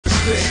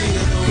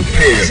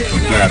Prepare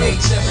for battle.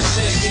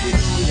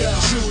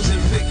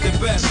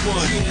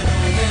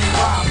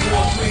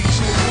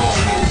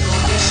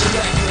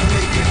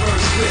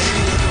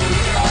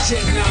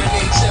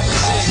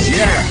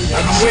 Yeah,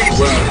 I've been waiting.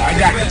 Well, I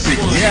got the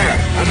picture. Yeah,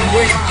 I've been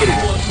waiting for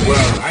this.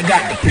 Well, I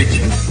got the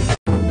picture.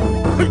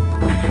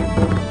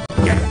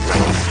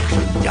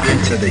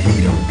 Into the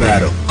heat of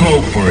battle.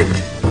 Go for it.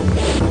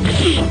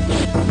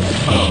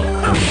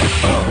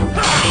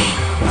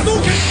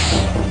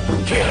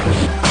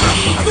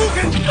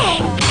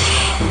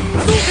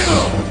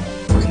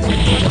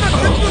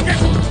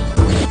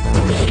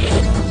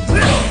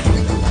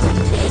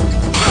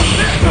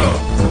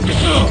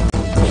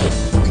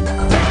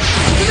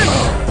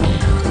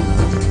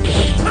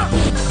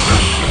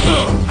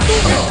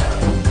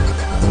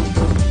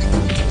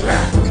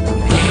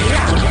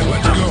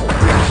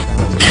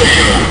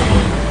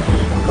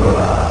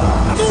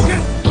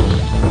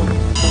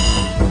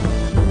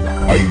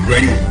 Are you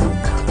ready?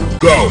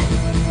 Go!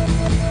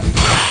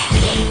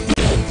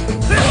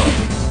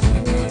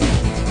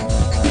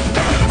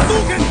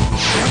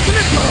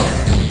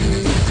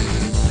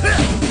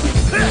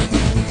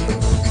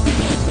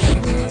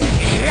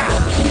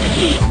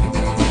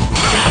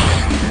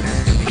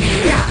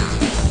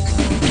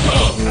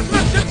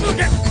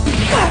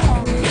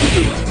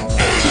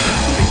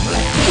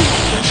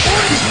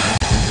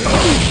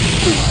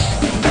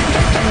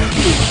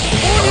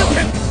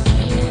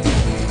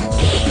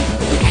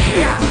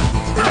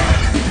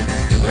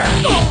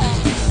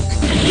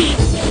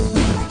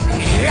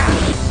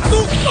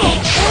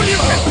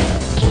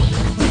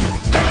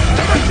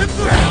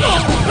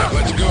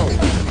 Let's go.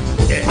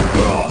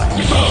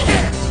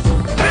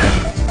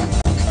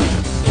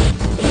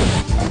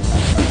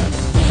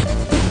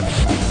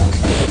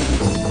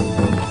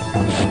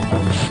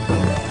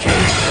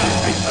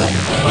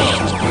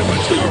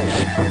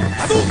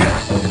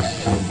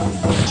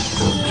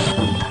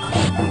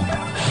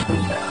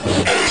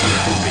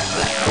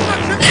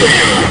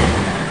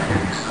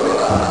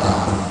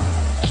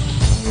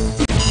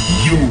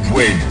 You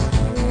win.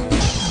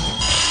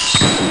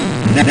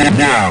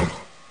 Now,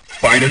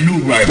 find a new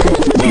rival.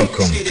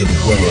 Welcome to the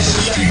world of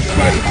Street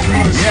Fighter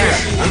 3. Yeah,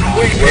 I'm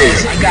waiting.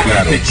 I got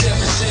the picture.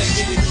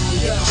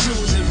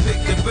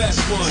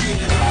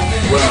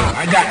 Well,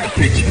 I got the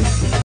picture.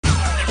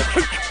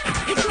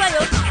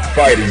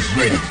 Fighters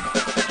ready.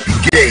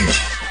 Engage.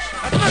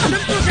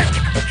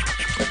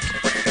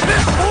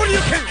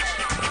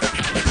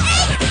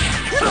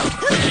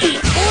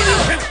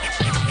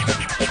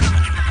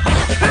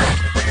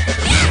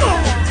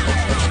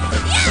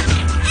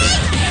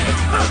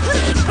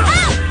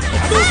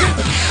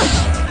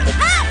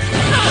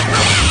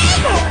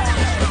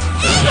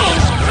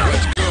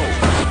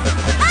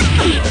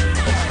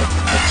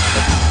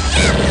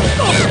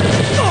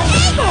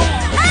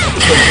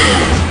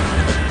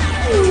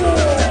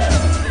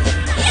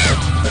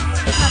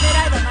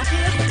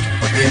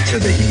 Into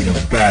the heat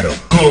of battle.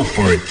 Go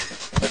for it.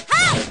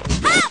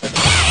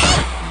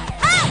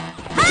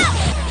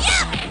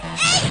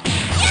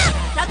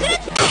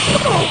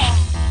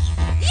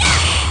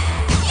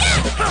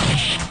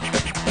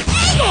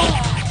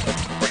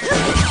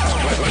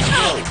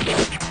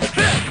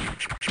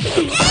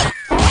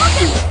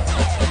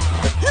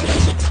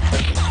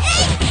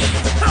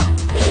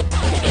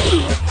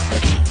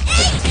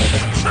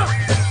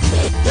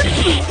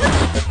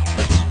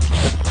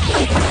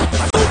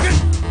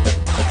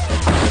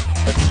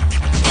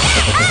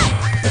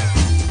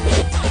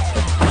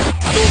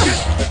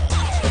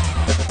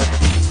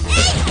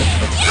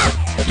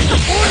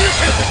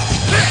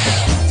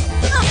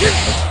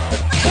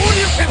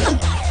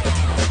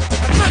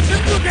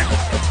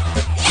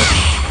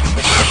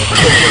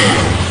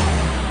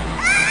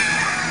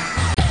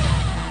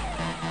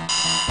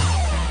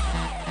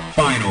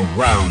 Final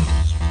round.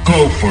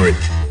 Go for it.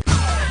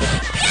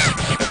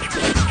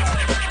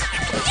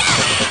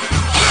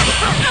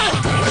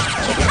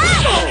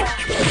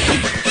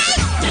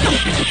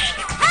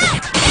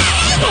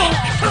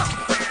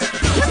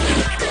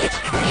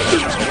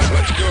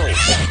 Let's go.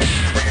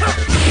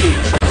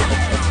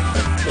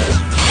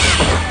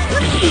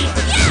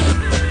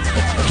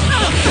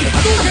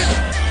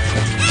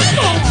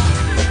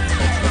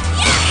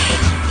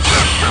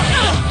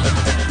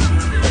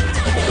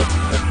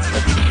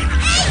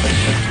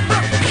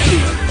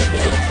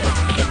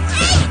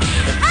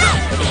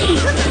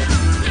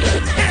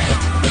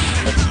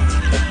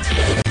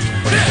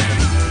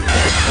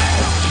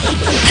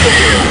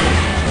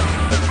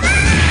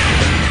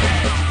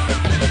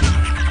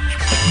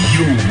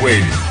 You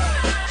win.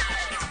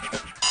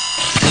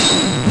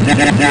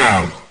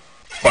 Now,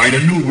 find a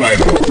new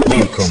rival.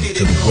 Welcome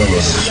to the world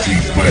of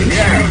Street Fighter 3.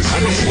 Yeah,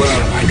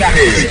 I got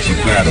the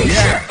battle.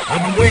 Yeah,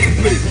 I've been waiting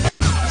for this.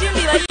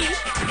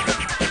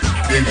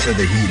 Into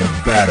the heat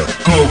of battle.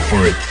 Go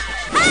for it.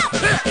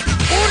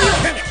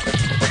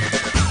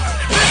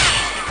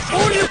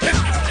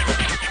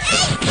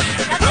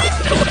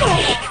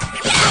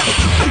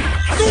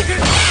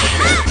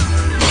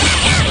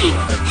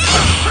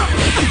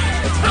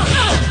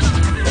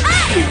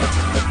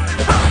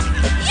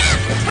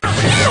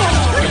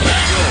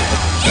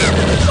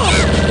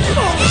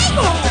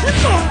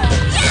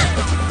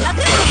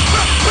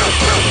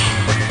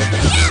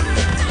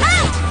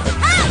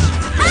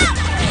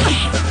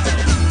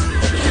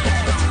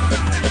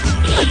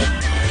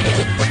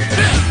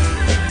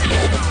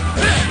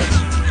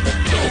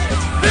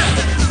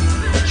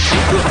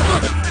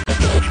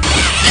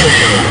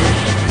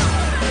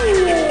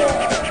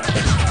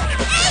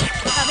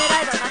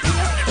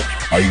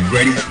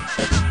 ready?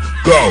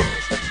 Go!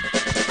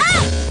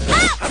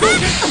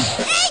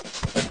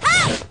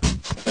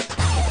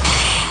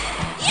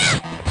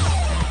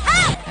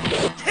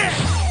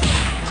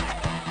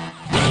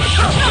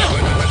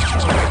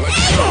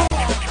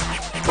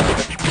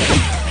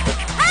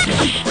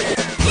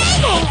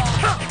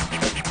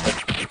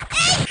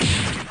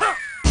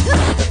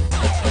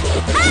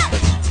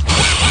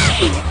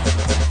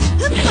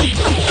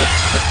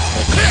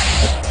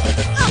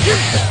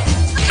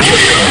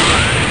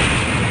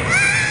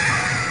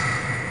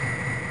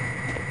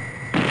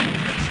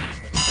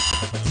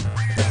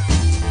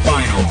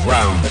 Final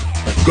round.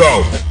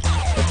 Go!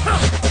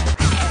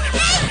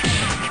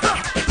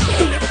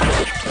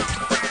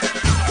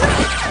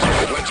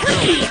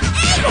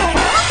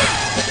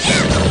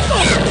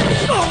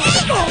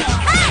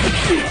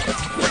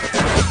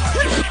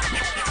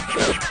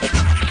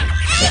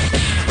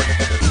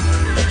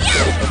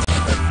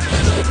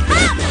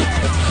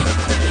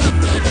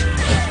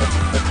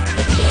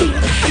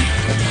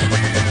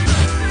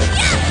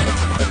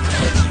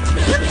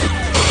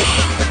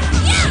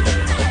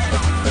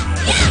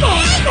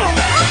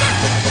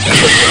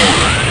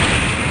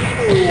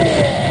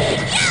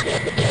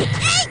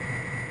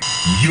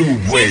 You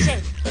win!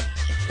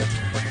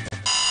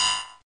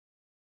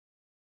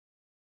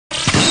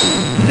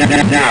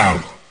 Now,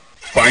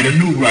 find a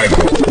new rival.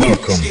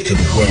 Welcome to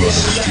the world of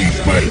Street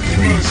Fighter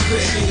 3.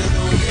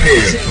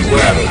 Prepare for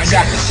battle. I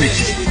got the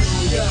picture.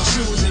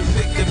 Choose and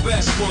pick the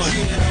best one.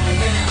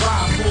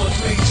 5, 4,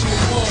 3, 2,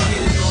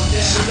 1.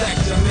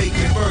 Select and make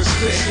your first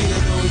pick.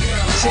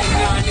 10,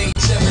 9,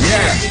 8, 7, 6.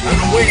 Yeah,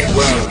 I'm waiting.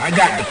 Well, I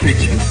got the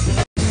picture.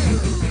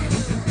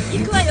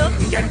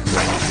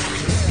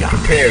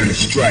 Prepare to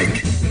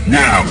strike.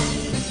 Now.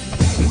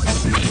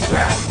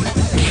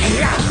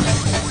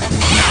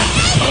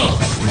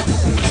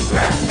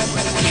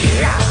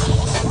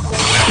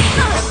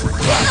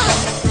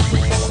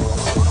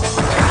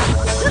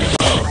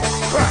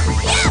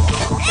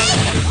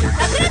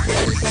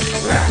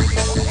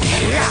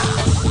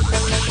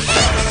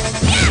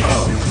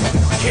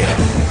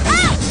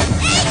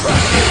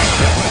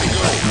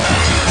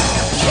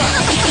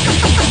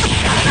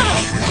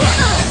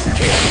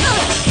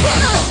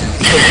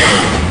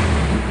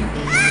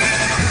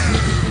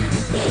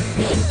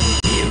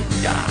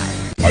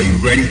 Are you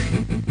ready?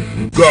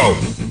 Go!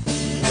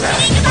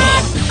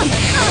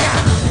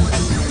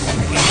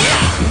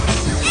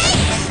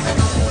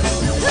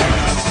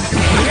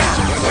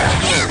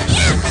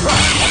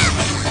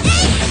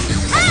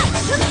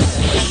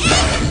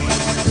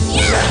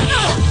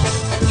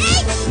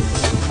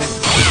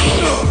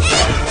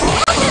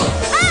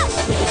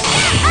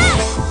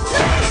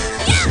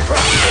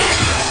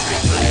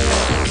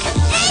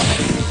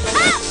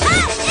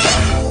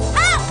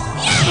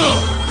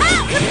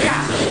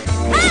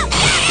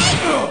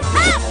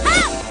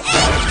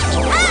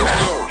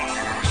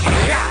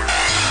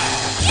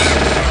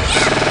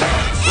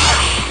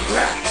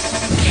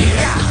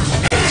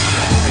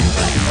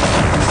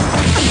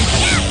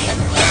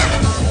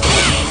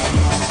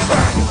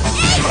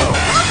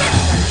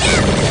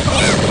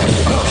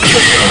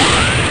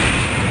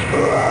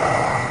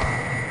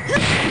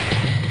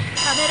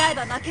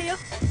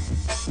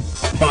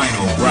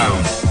 Final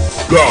round.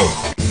 Go!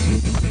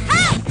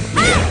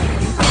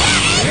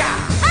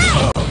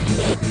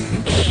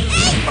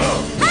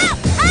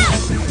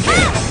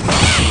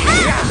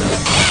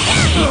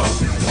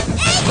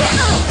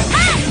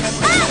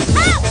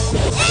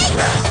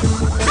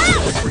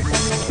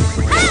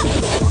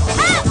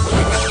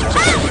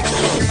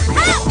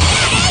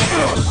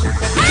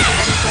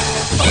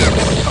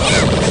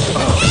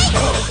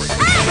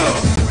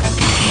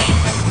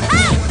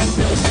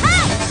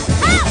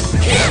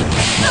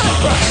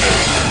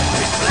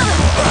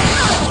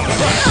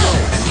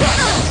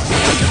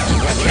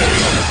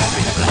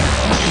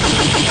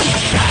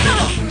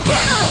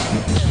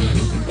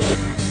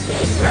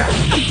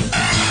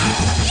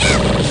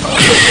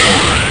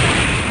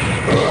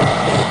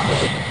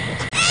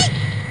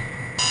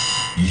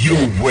 You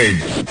win!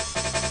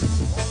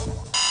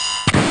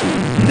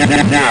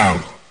 Now,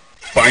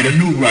 find a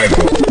new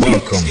rival.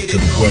 Welcome to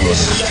the world of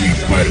Street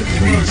Fighter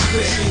 3.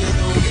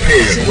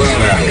 Prepare for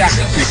battle. I got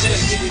the picture.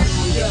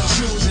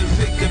 Choose and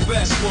pick the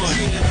best one.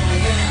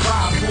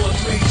 5, 4,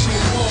 3, 2,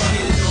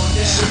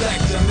 1.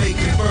 Select and make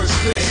your first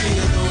pick.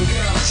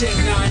 10,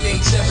 9,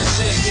 8, 7,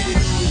 6.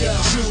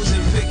 Choose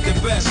and pick the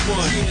best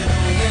one.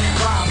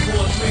 5,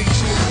 4, 3, 2,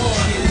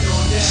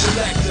 1.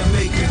 Select and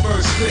make your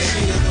first pick.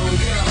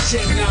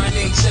 10, 9,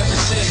 8, 7,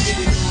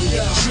 6.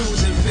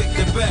 Choose and pick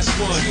the best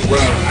one.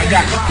 Well, I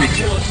got the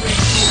picture. 5, 4, 3,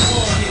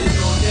 2,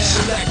 1.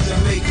 Select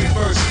and make your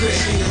first pick.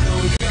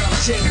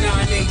 10,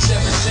 9, 8,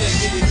 7,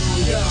 6.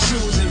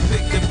 Choose and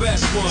pick the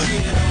best one.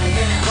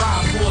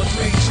 5, 4,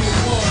 3, 2,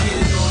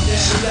 1.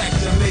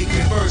 Select and make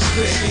your first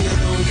pick.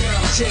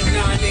 10,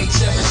 9, 8,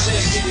 7,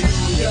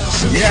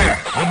 6. Yeah,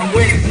 I've been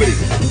waiting for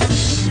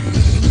this.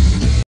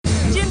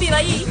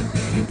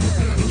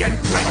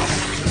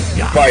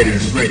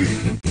 Fighters ready.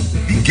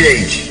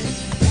 Engage.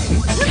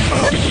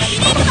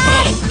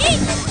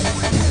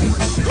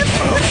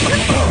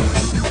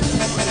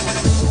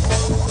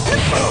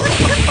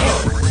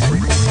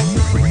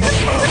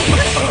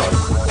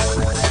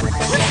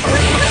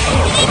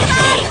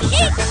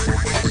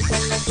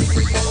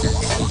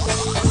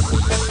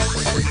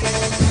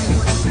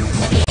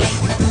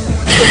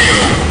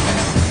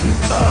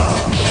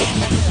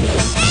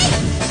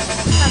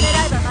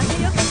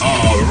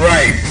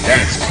 Alright,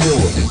 that's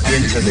cool.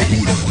 Into the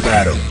heat of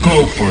battle.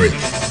 Go for it.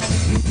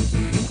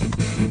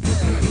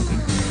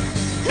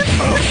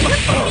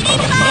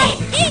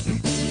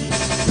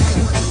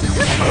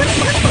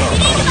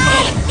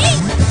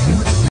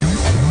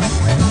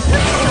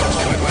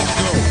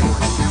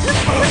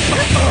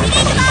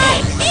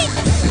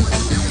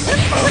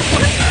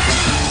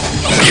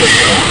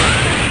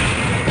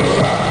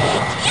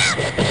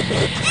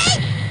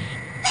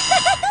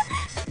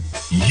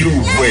 You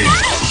win.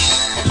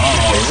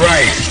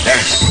 Alright,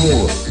 that's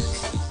cool.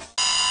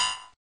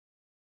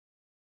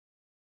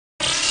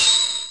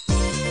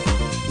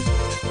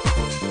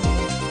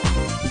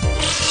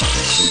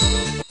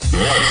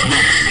 What's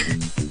next?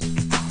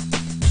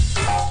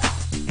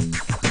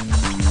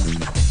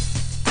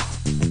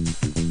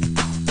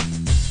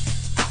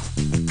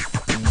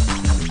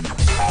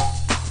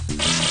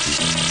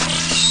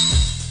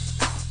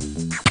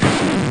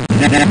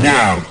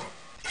 Now,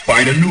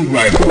 find a new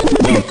rival.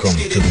 Welcome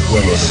to the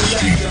world of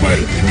Street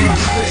Fighter 3.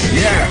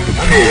 Yeah,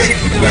 prepare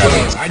for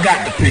battle. I got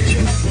the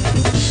picture.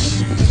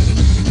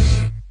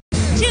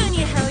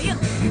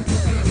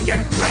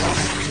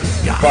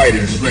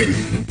 Fighters ready.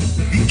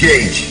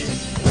 Engage.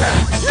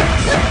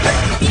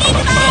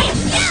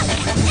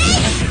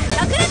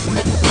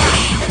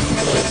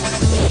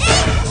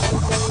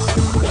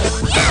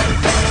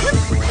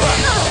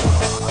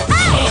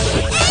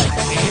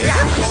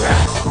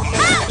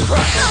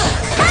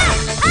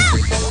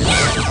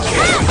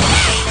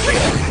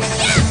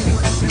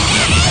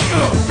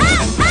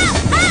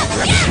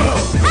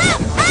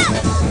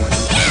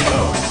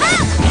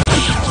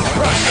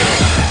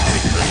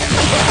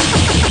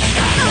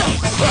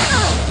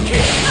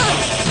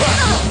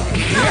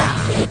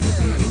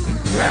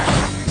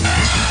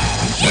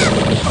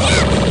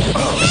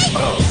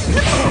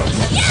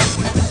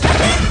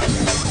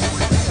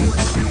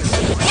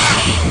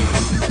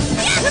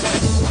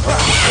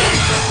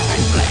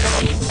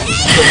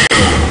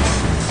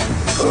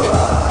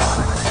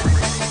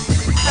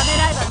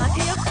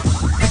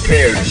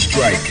 Prepare to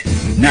strike.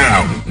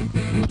 Now.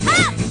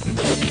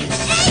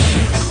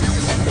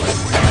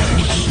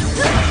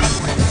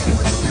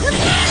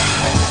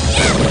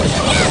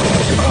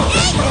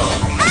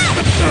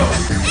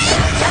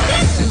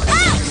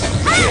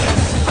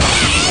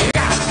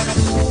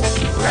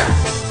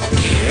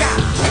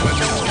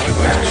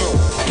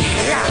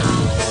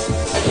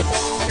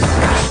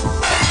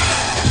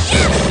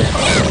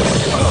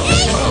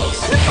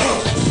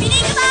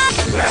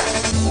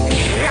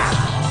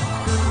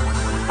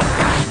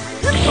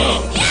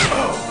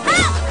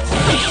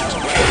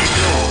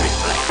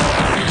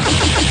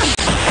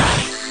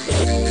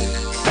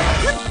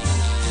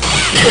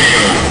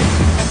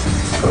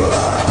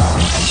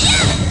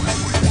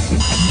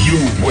 You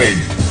win.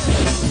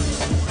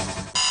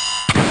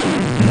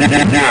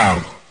 Now,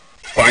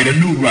 find a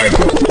new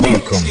rival.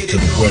 Welcome to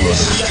the world of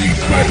Street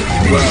Fighter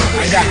 3.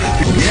 I got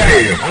to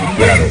prepare for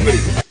battle.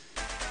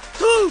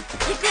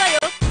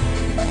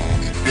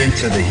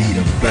 Into the heat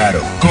of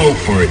battle. Go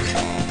for it.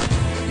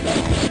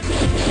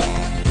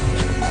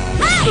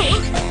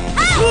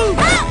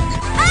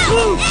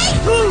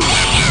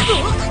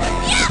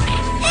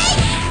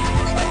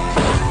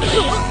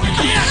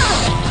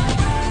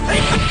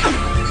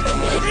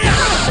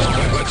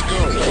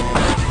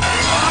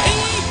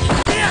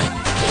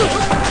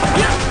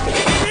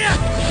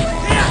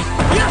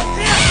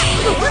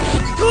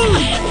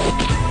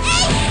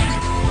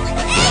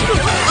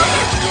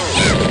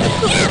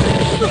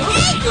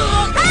 Let's go.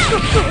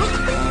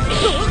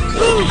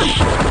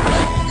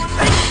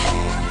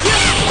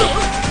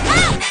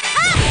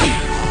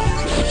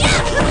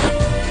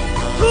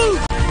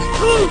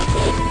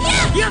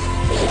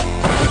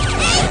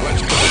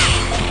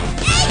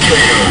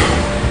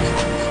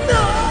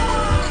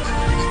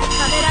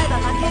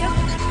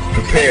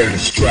 Prepare to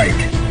strike.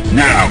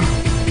 Now.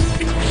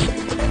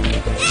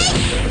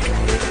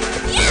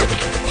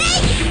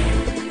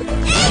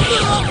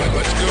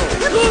 Let's go.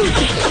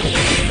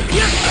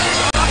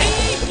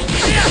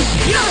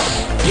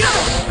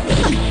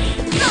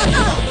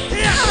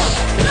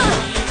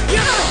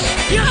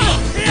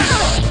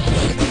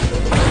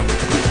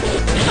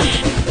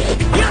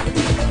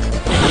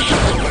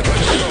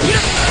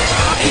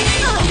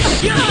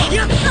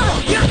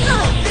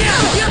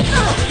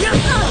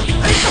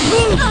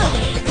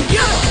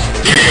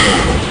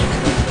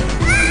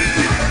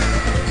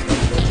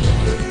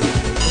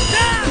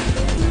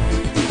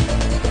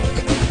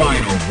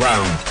 Final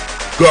round.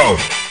 Go.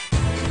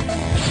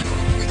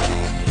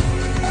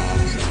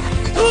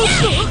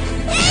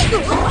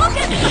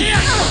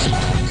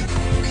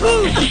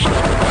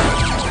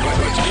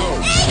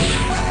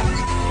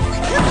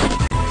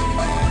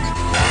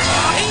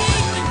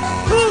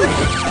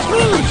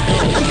 Let's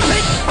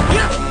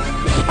go.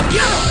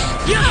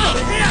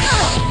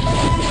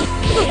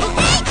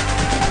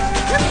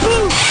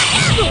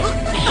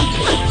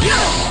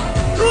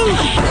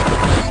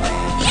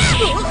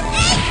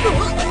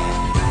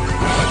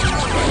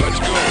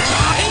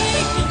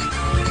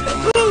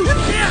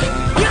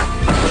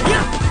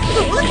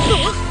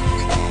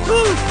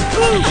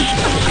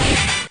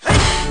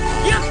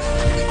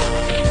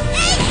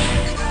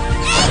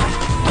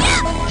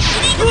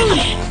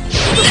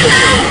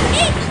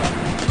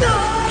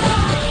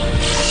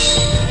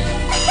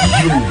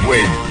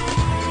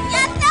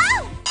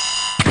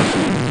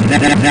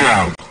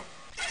 Now,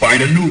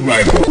 find a new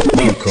rival.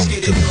 Welcome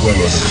to the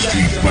world of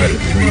Street Fighter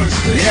 3.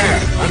 Yeah,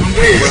 I've been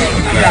waiting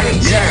for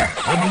this. Yeah,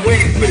 I've been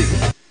waiting for this.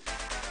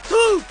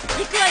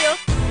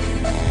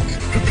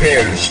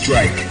 Prepare to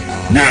strike.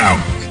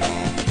 Now.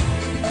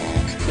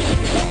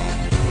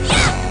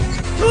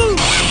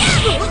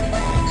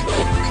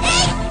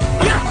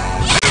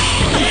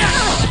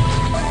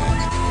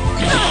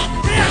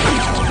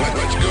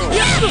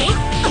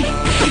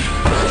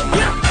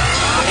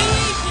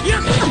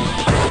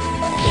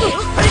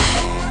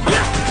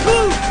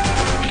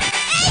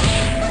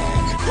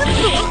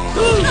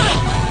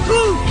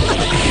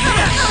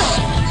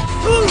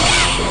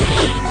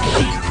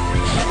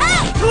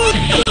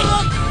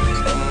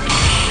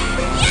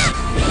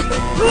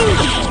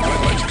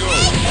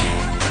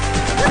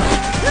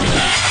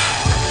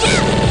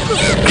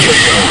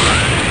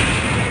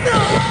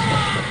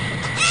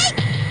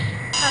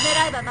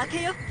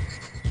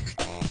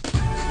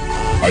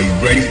 Are you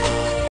ready?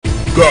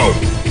 Go!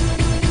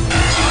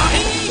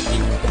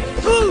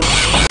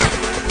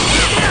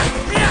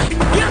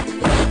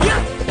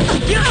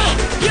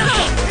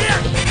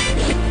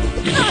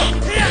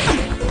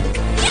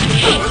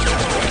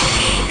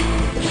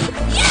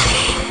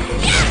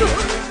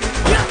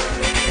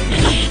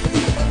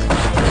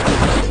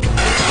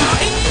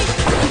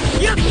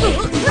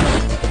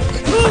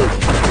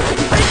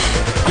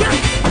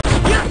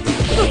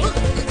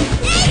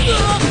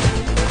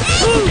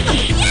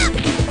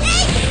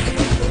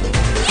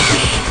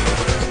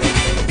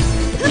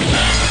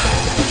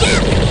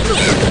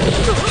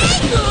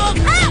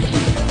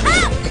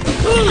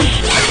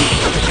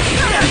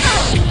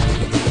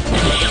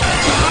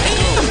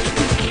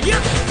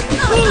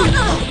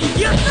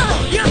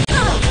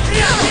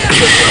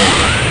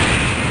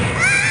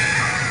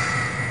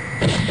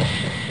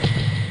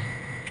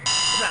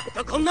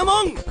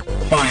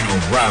 Final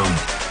round.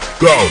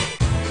 Go!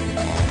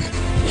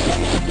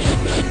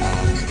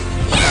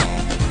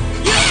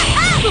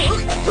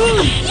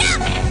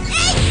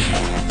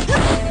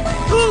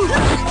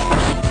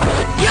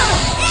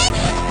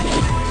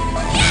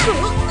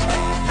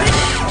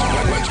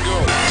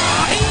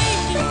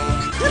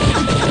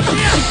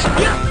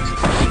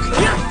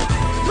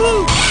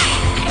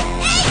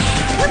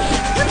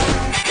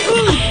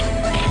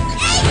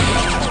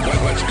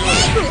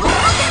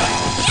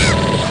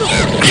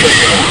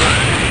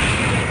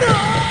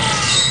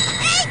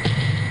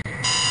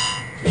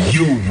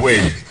 You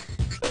win.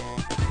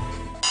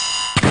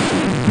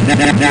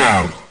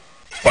 Now,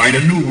 find a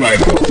new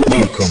rival.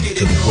 Welcome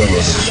to the world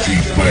of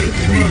Street Fighter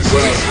 3.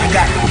 Well, I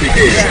got the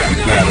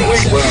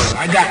picture. Well,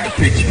 I got the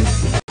picture.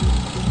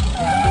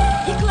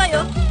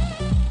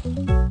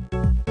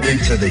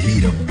 Into the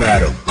heat of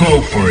battle.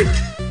 Go for it.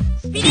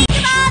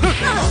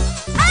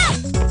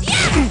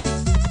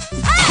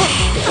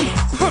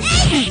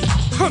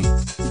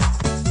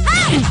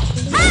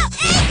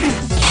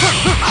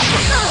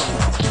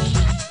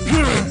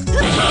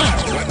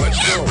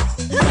 Let's go.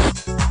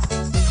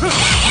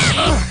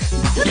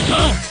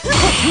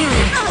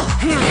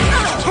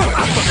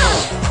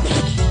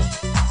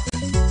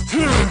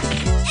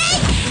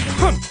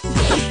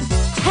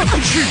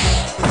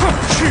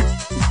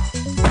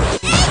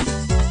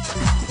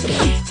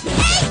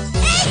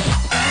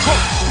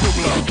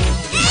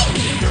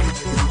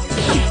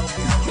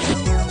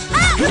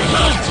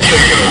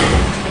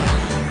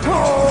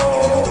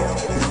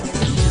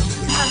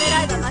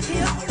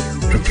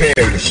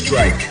 Prepare to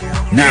strike.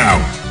 Now.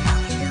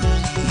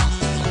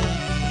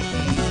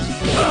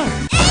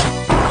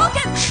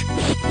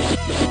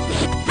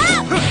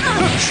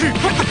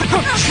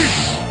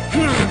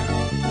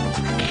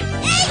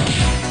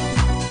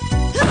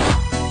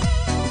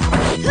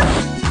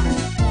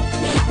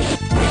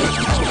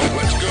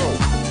 Let's go.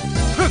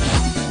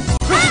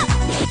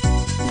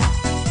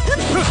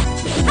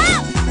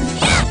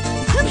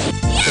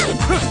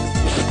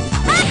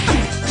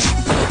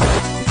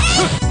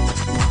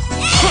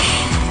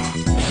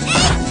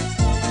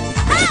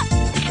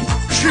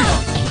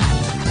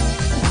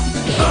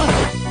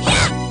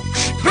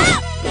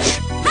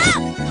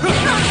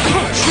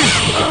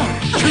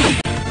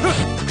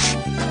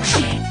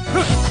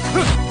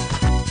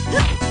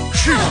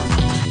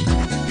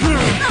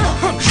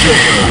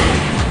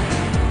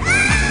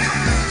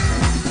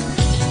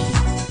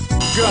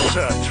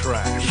 Gutter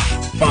trash.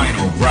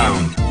 Final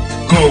round.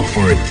 Go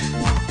for it.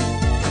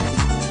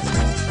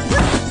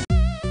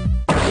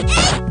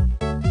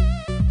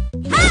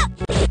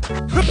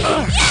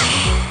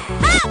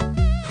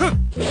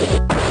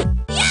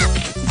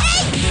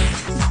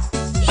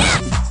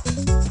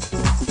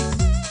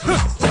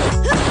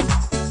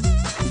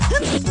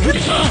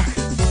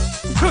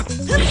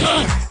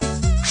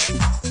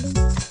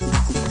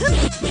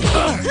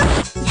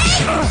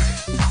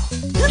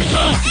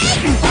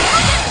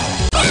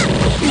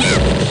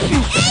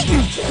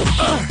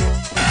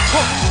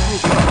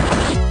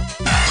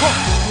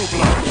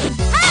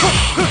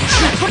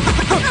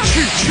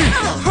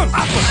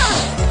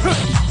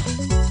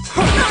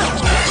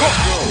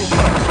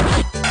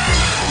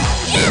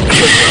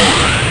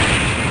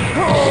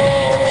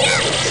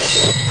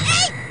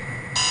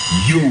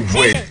 You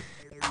win.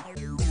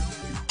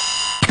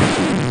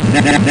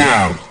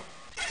 Now,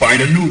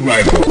 find a new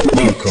rival.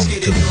 Welcome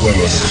to the world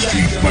of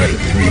Street Fighter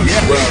 3.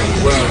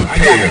 Well,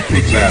 prepare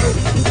for battle.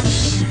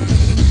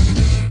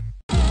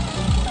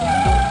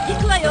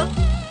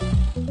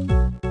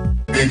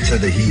 Into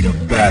the heat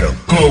of battle.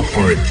 Go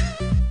for it.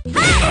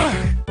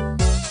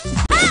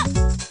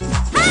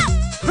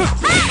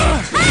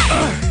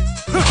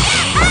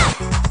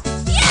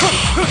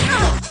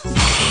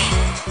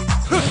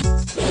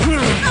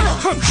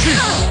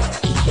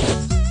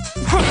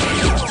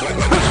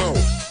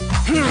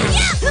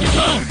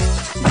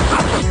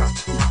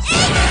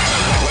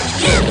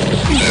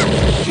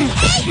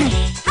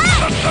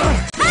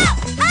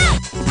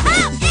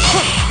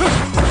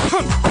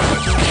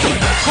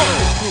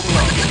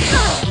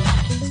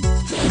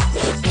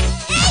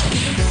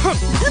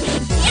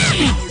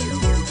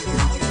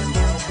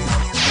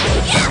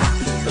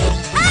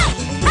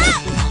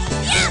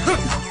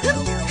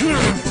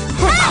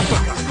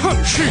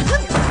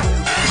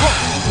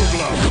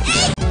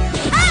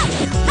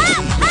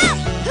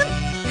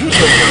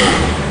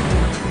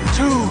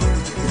 Too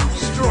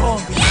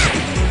strong.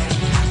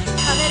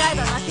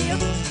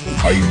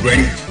 Are you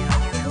ready?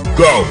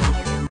 Go!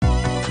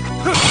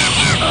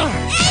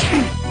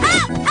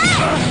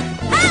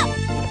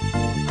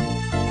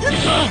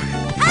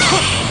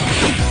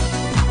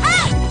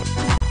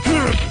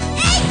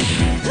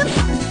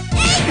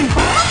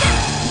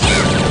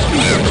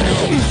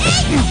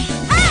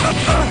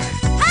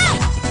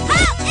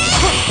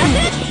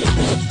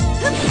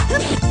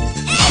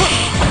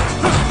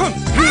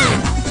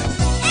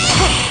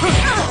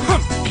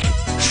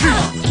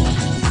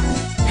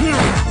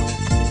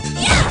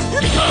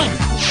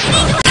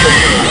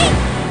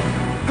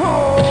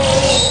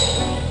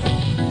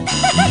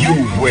 You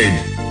win.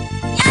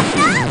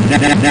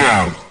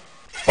 Now,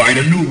 find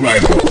a new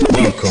rival.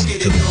 Welcome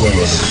to the world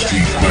of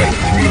Street Fighter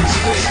 3.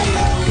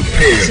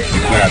 Prepare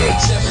for battle.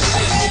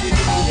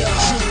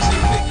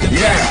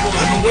 Yeah,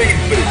 I've been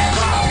waiting for this.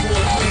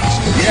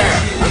 Yeah,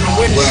 I've been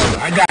waiting. Well,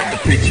 I got the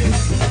picture.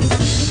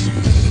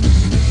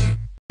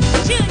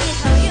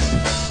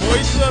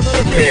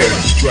 Prepare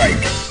to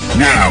strike.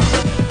 Now.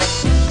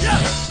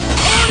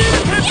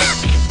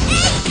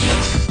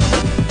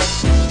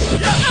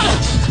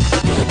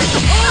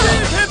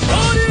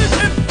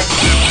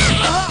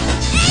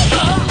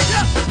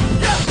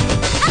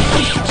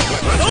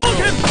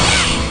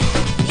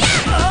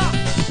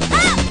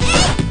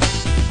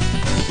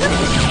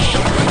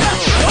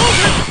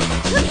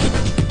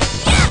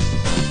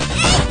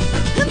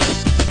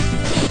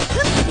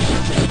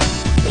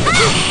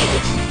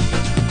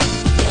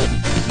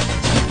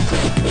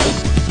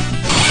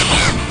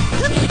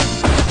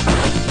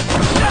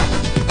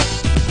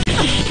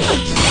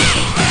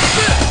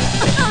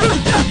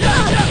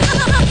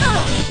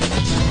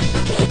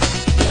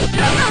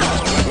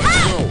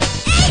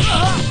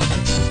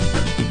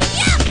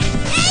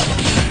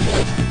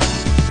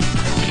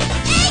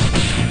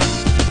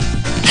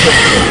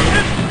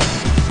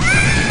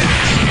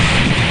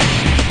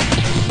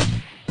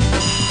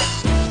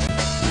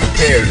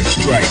 Prepare to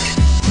strike.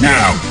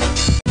 Now.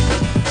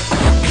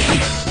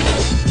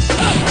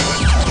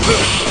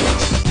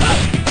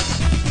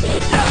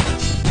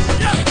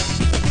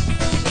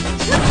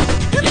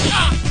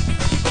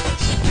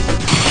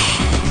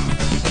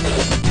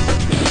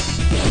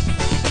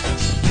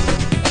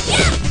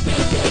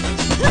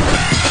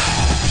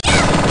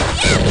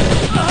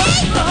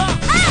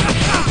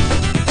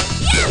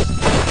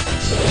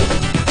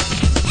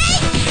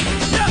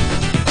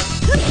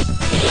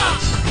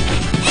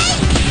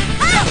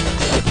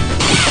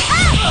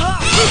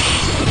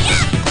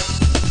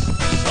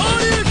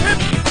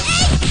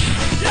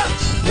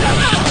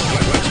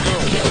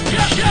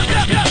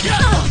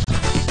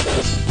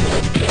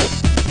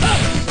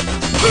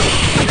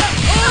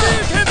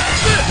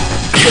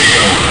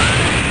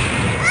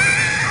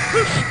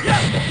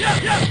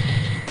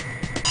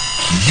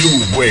 You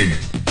win.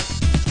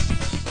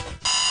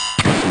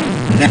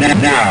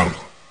 Now,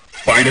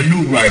 find a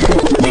new rival.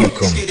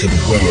 Welcome to the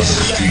world of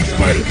Street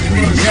Fighter 3.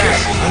 Yeah,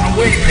 I've been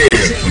waiting for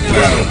this.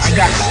 Well, I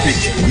got the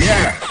picture.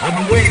 Yeah, I've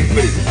been waiting for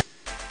this.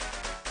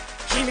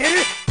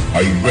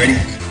 Are you ready?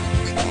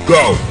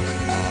 Go!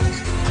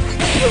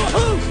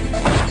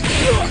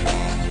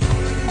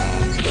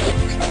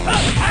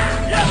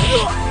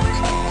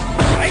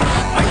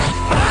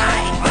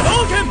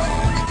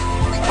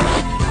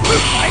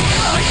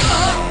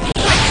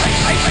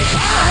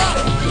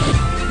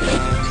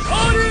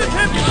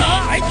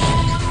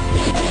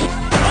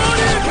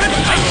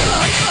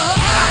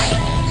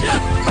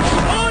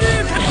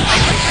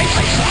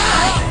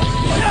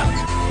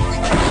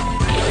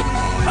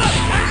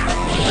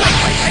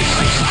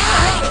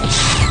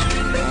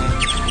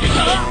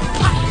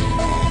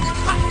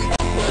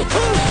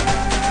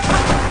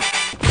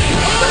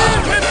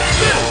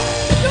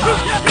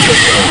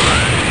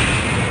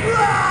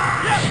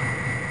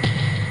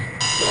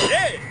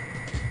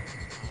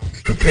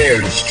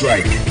 Prepare to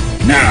strike.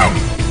 Now.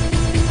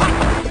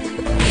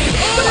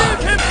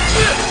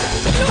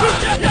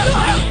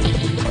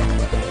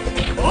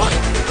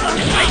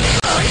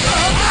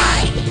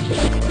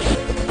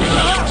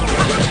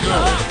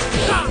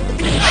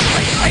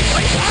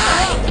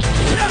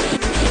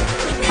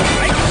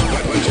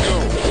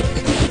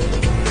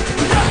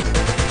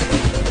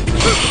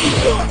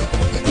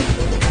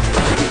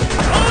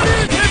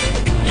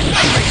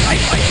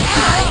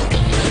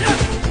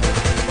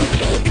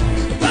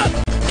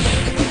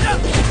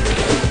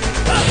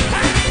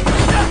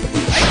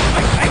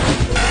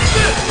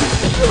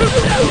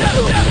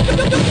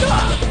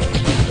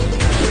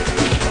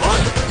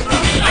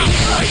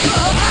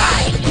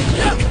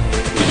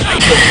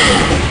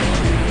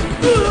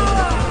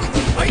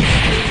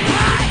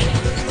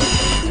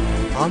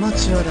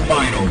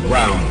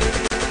 Round.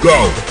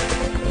 Go.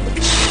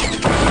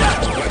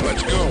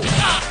 Let's go.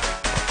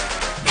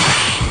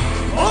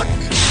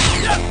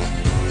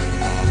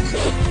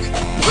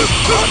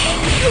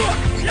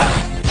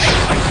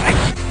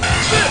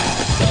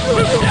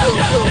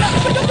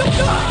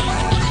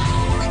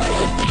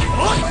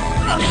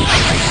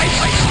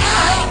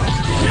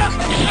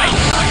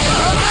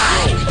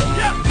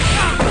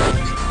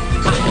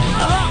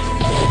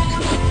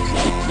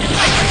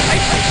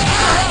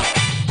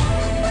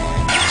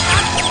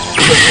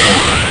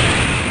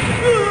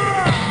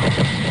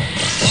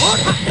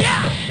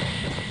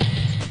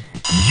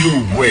 You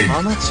win.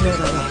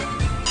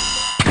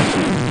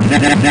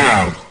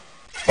 Now,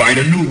 find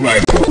a new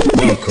rival.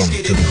 Welcome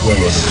to the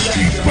world of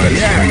Street Fighter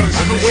 3.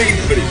 On the way,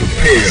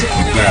 prepare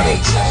for battle.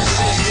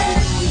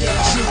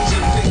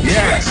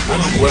 Yeah,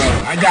 well,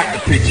 I got the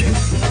picture.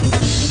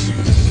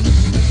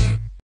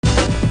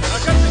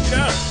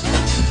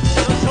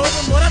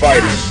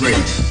 Fighters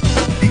ready.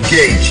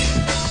 Engage.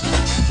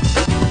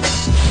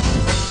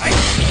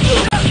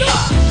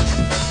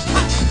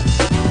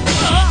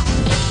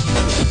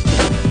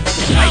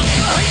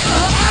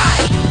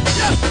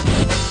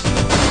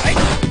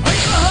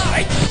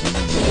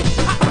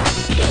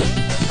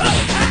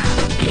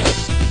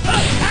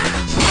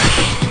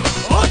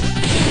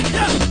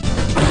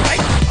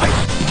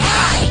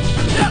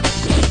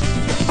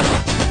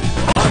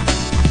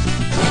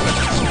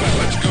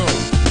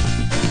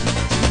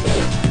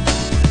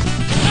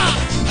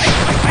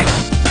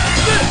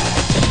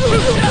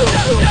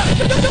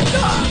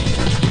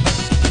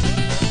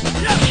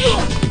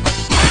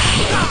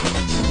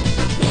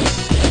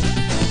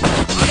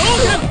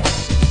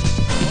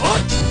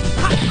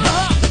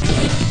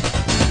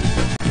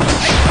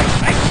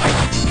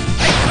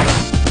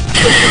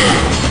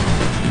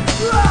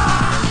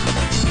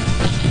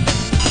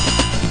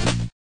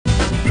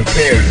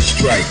 Prepare to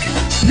strike.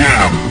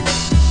 Now.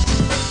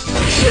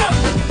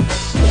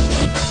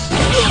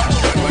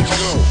 Let's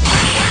go.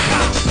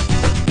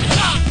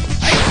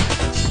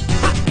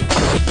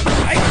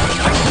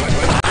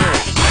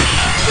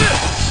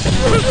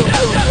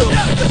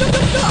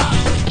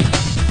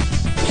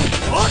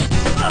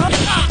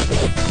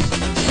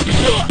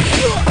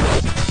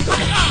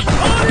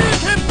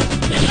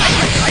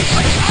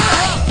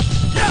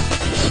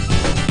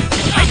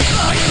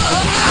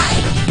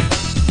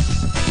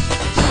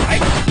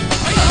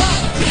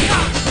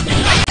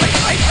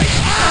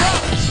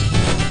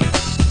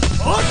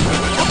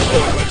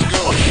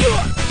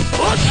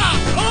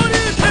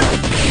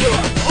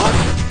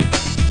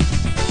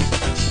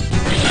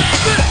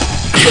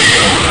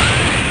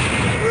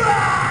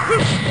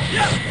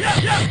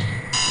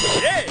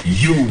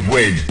 You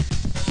win.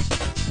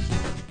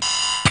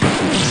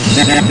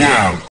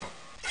 Now,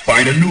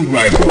 find a new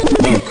rival.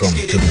 Welcome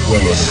to the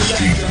world of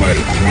Street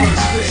Fighter 3.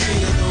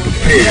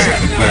 Prepare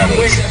for battle.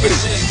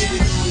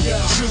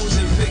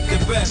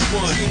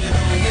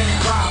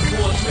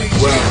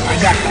 Well, I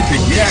got the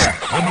thing. Yeah,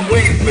 I've been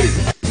waiting for this.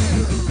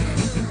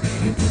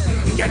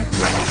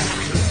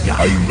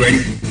 Are you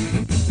ready?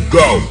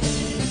 Go.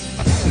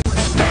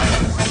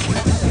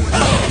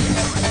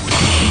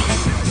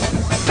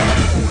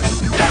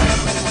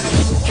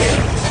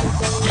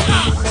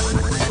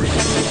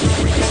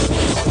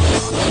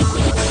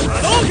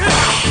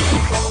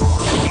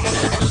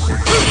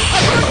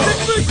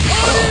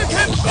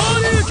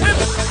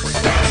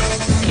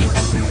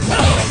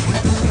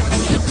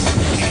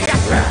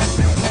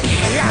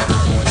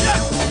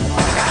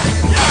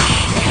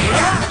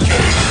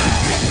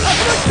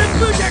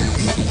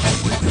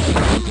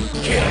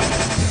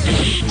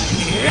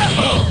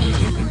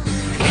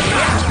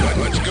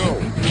 Let's go.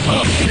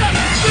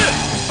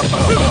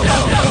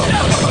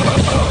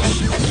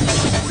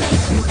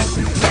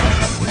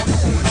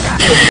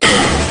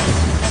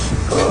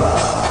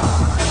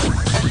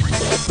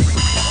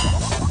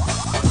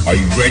 Are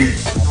you ready?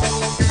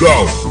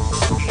 Go!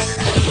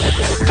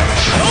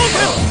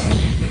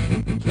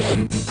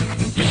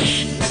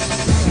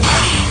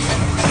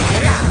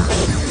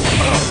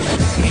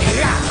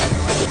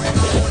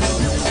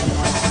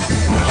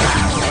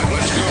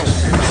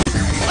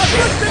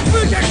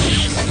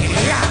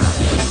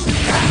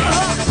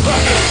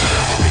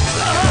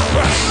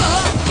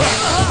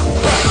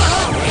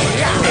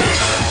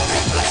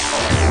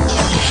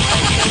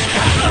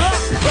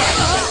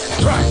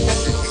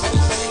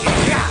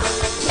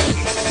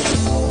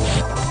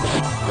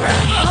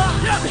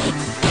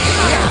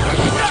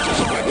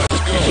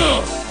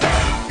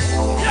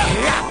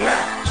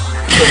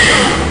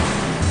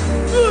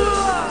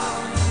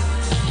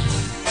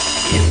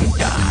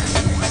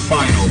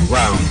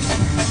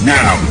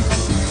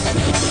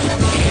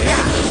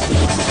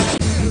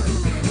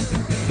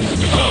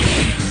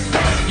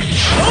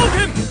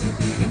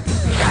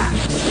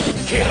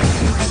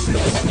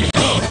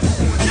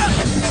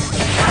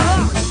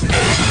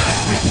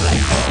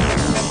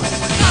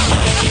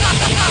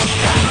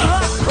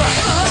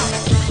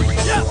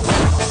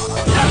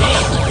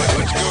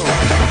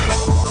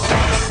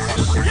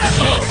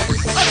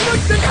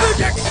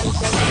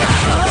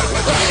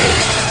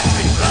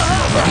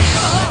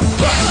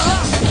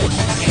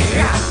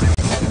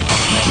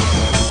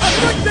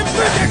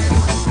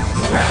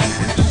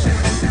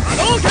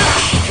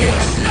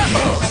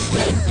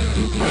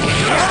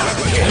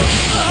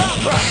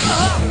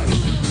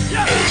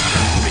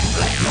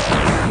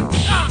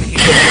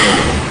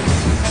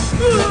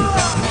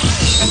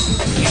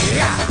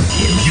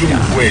 You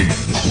win.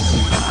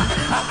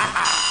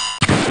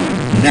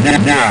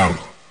 Now,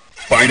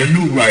 find a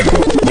new rival.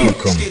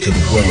 Welcome to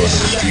the world of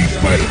Street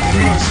Fighter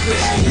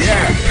 3.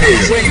 Yeah,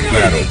 prepare for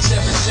battle.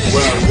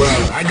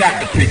 Well, I got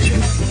the picture.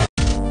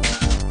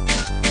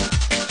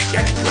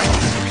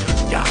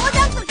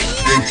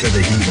 Into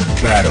the heat of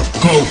battle.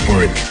 Go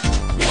for it.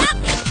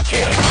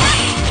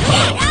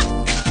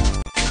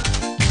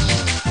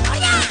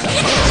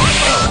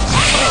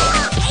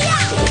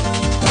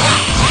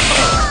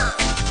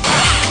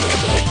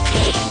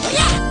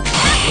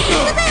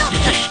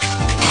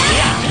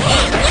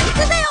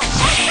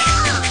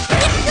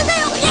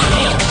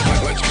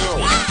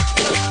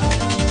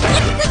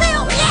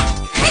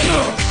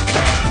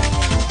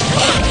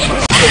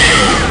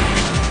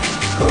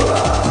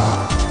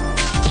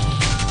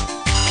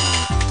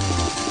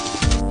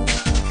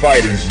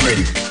 Fighters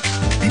ready.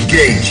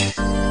 Engage.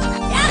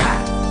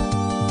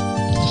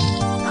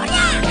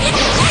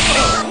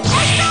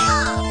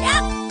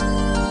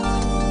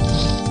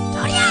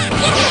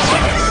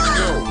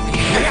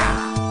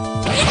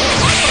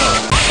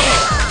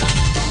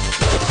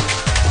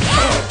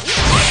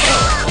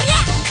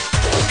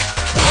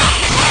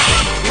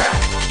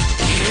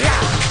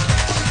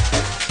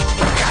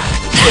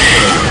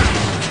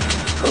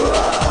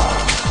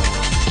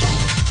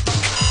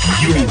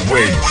 You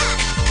win.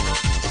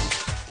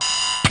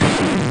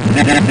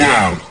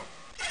 Now,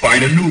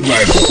 find a new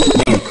rival.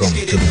 Welcome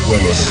to the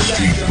world of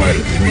Street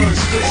Fighter 3.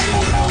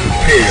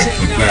 Prepare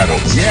for battle.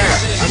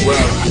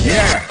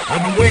 Yeah,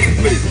 I've been waiting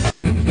for this.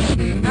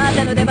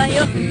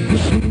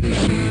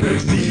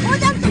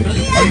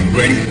 Are you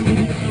ready?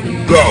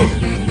 Go!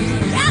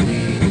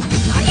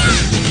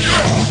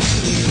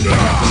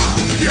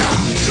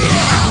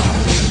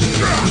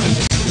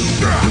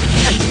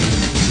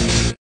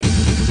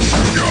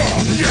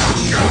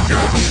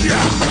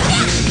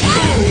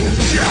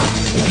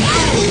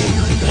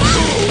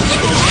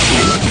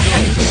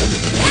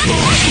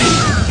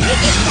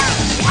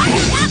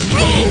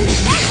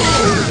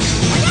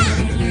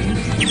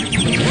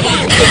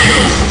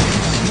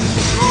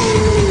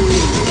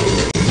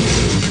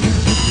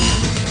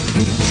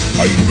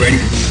 Are you ready?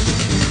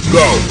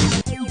 Go!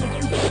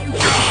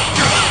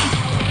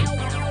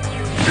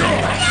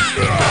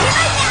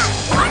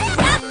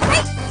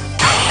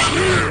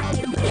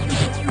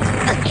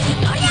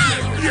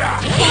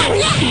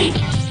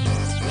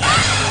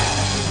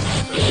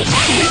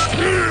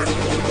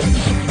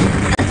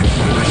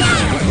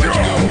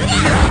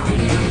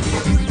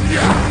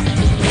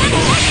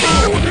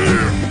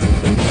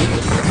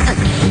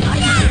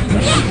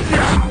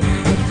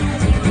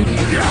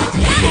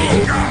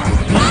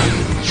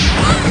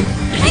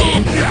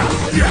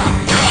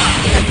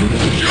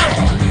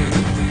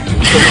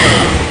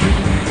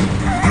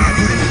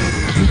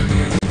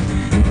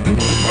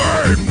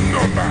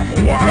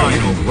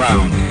 Final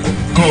round.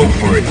 Go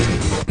for it.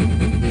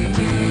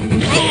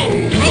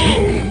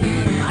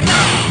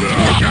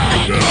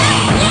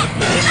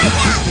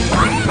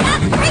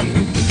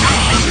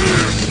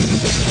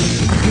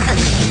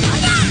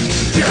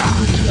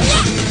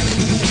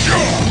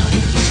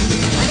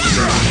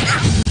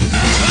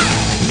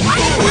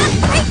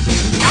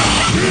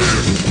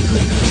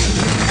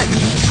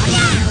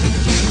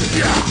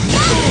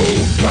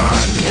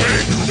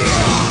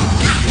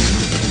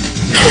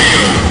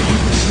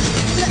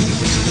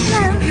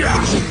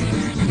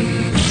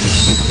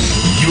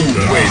 You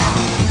win.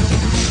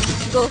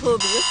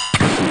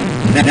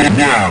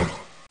 Now,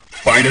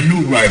 find a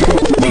new rival.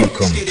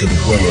 Welcome to the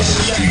world of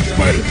Street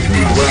Fighter 3.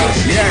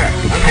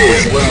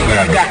 Prepare for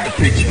battle. I got the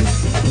picture.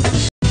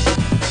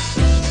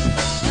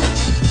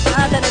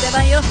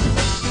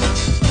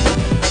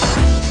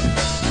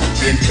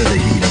 Into the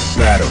heat of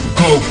battle.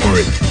 Go for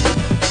it.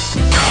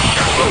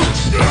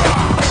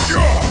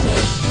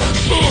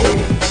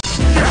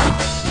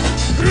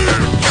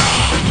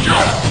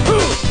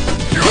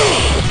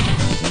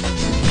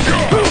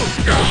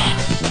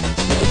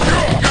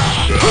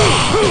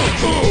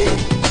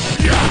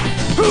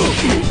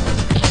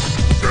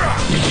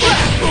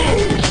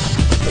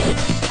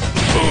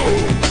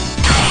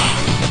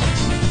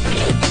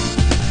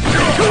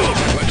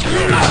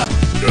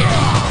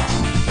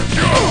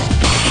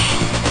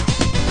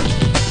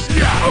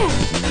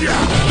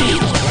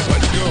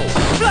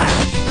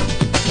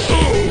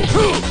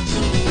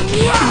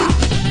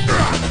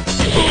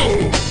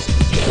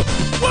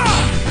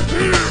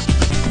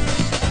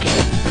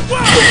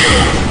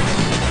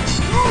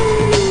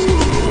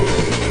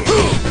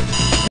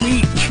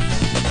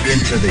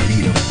 Into the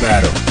heat of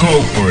battle.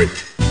 Go for it.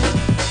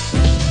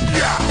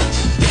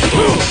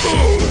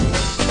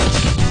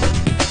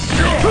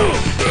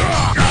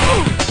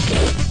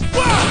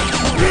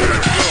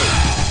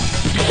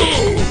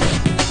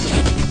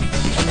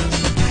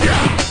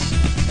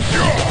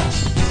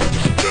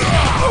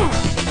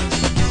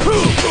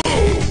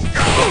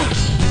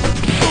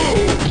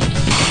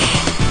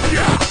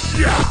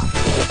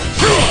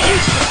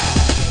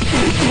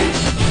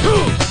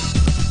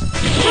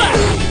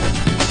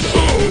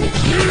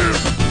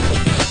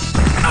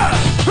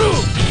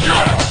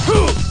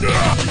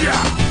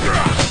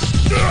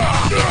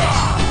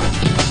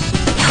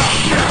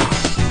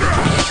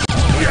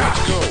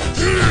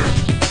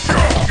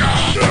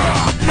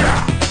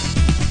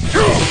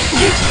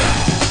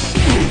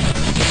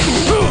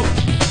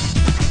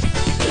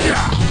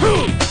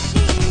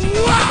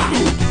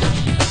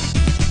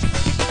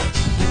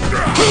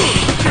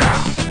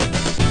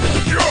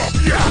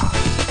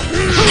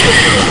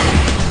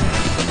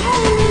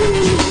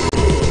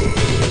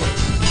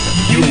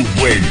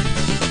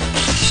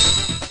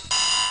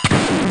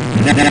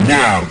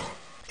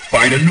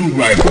 Find a new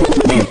rival.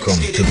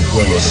 Welcome to the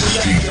world of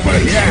Street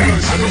Fighter 3.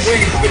 I'm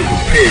waiting for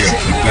prepare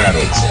for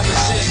battle.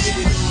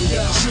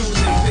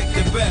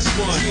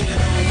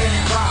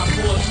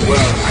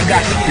 Well, I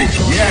got the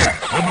picture. Yeah,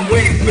 I've been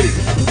waiting for this.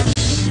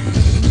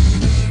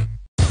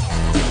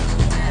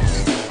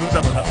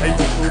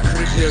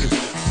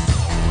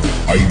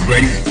 Are you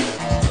ready?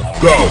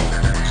 Go!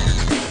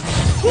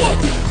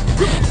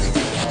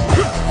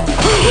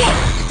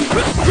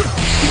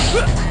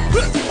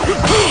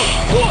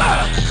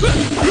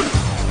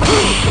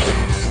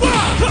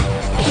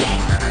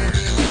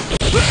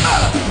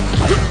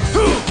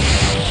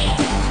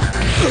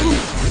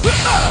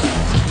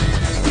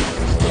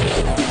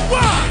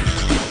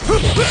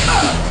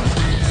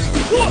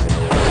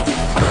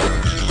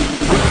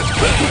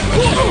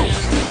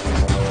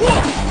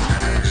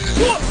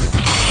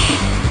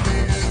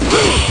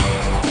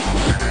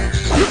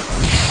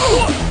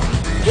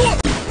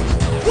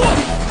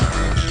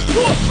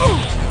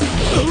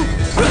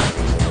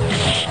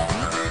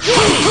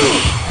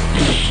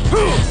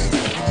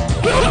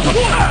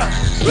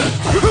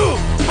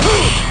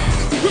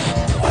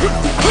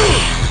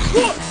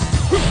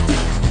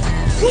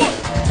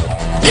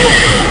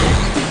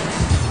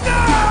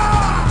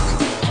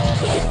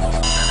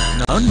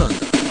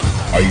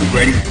 Are you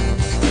ready?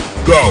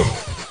 Go!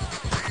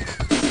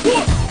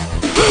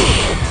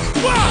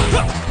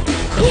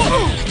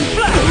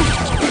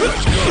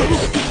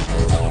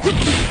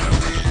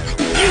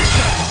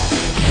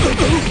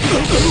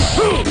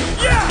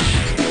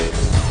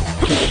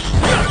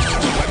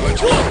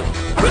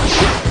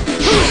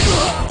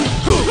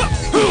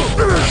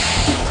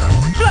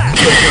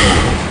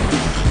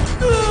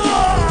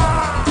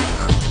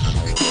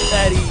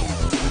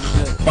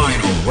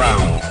 Final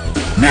round.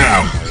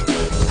 Now!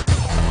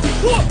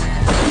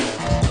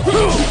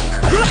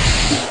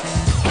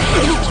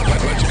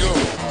 Let's go.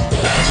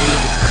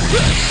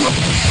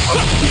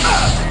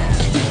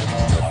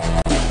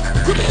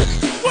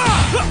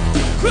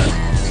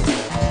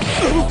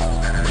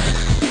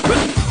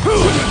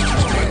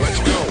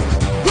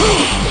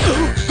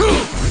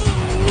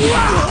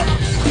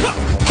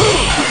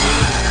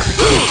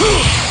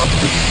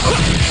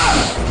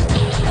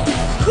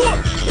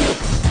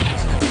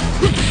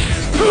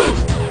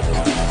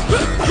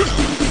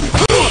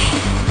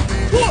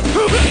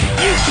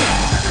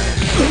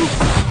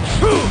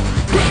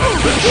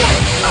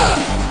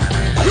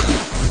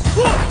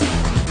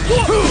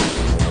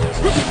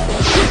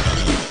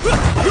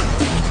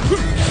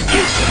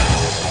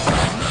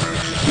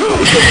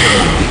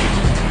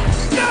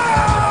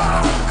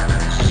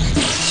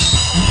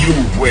 You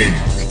win.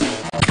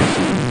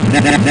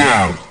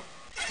 Now,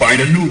 find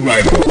a new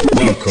rival.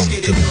 Welcome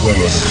to the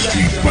world of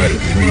Street Fighter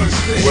 3.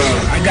 Well,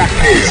 I got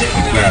here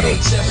for battle.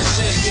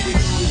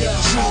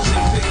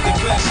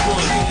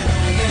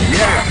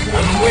 Yeah,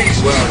 I'm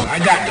waiting. Well, I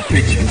got the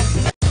picture.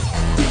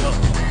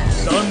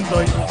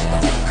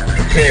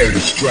 Prepare to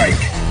strike.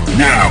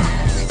 Now.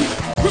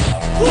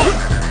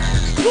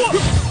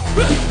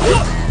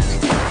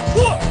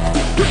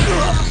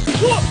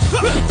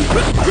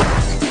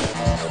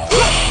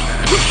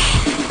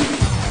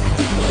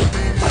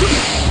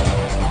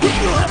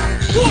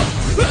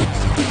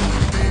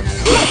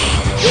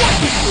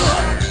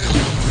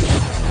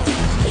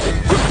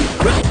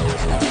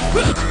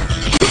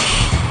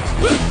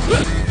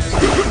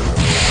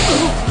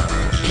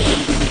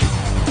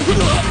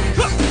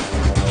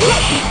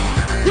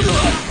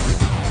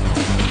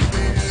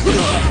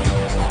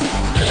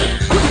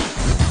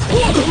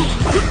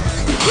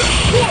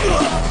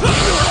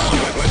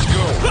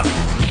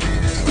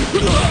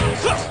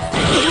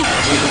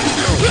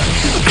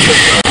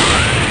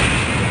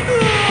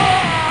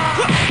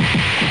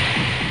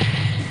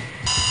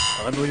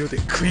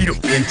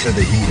 Into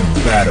the heat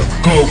of battle.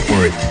 Go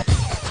for it.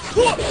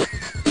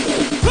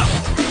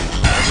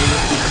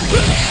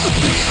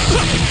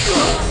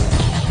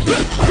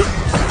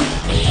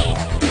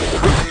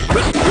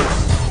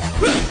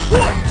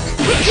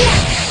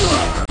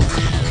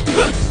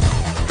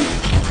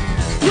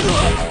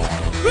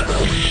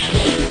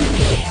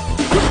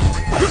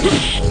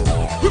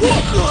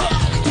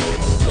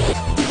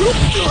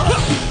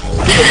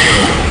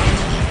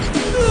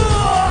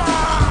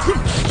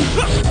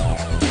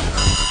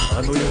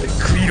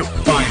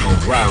 Final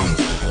round.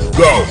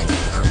 Go!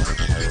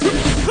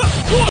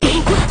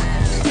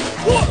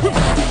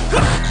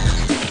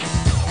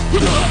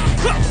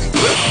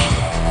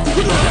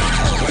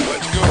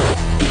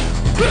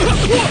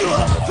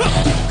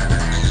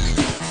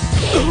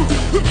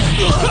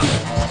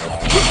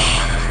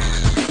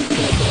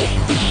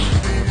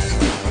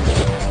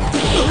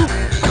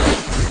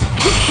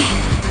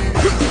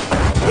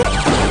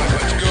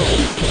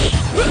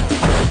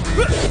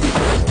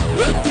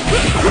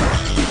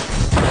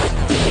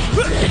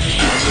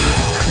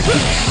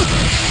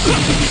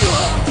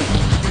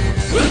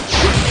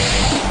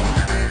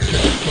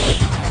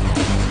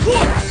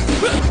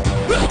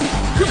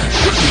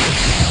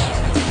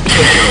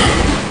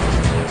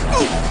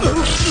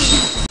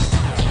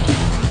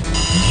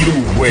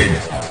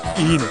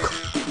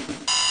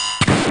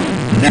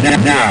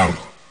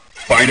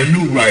 Find a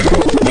new rival.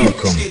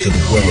 Welcome to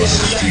the world of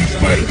Street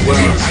Fighter 3. Well,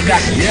 I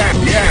got you.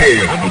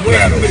 Prepare I'm for waiting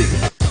battle. for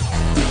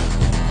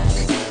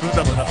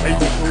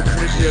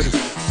this.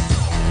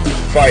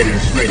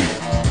 Fighters ready.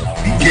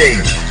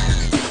 Engage.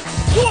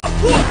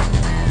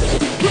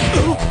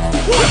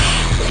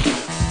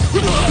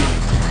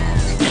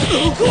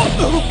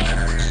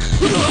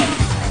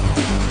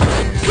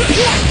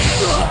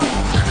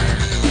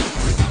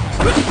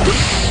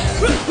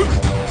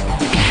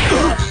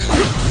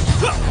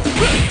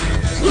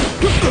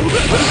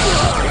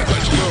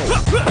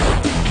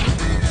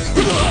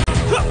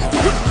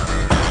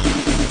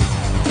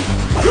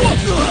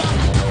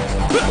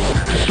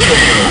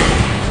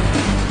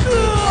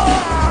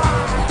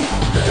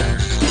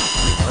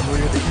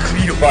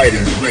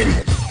 Fighters ready.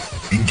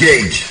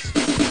 Engage.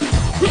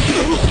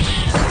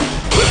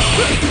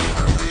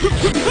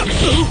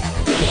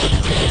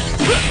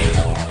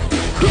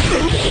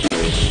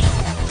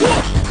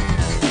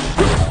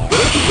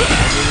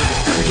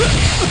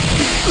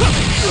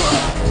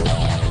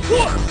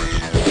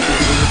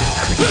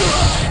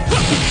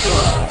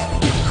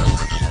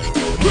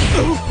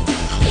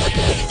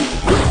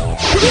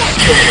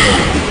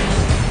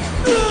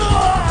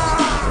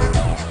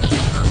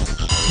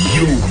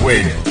 You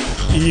win.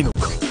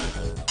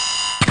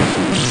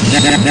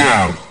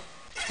 Now,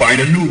 find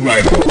a new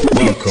rival.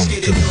 Welcome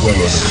to the world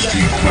of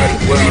Street Fighter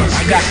 3. Well,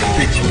 I got the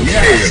picture.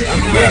 Prepare I'm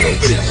for waiting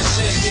for battle. this.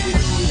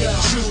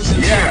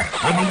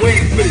 I've been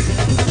waiting for this.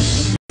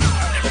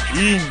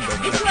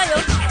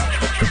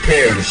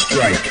 Prepare to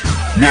strike.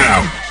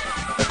 Now.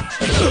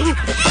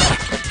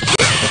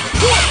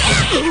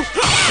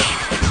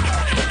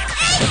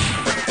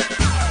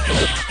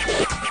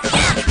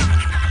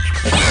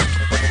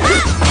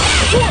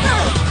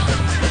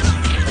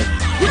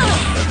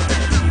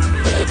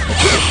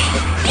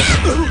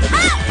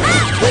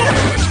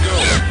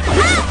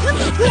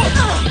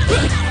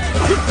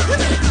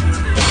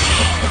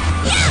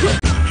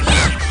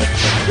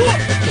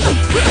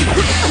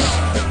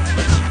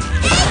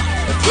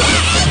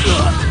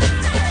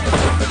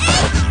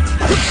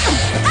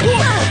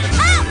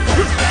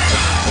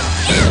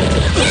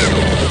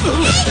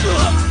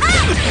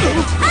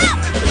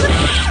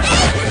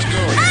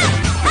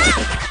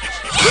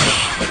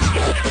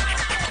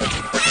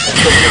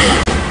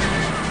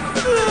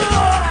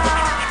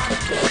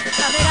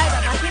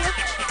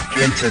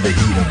 Into the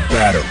heat of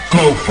battle.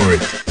 Go for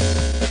it.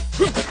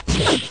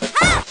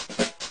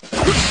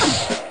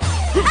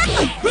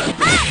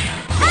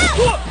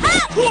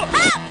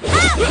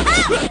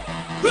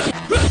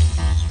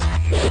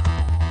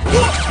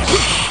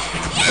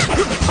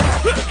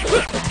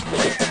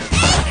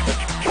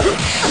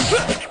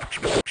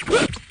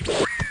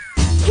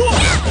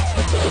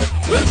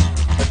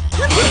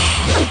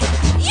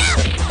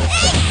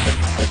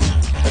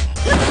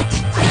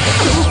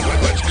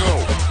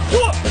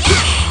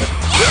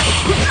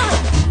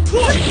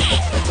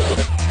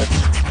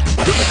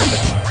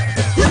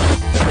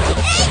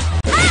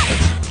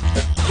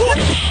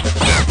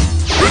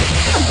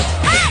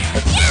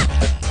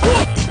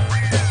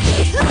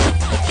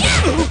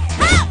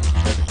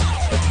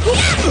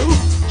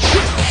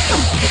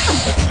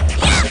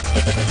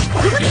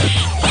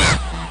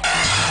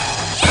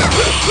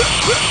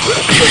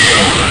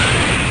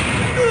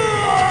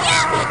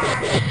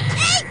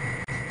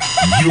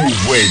 You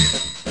win.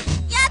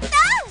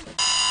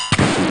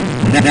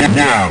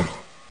 Now,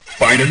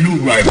 find a new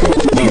rival.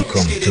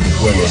 Welcome to the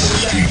world of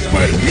Street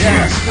Fighter 3.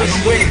 I've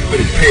been waiting for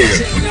this. Prepare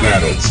for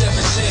battle.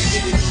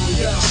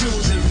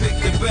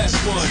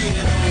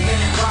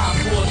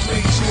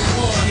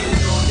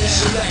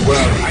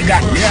 Well, I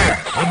got you.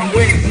 I've been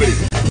waiting for this.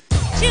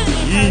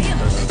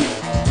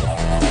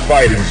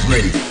 Fighters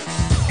ready.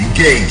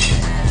 Engage.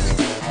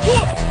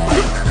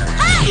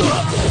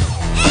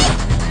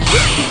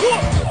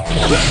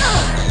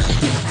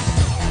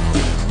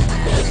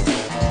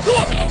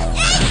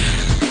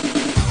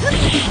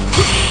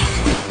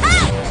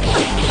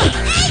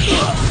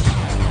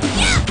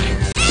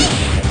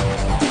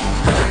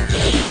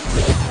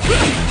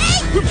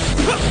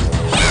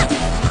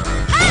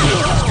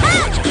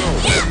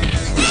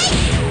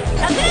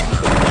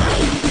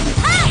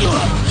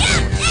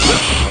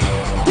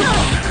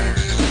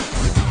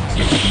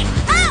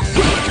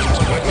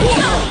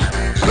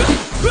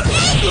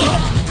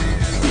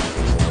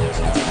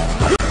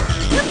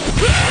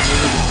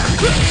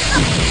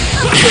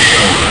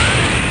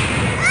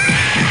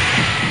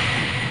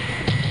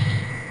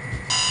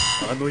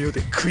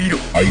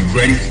 Are you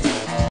ready?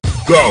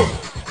 Go!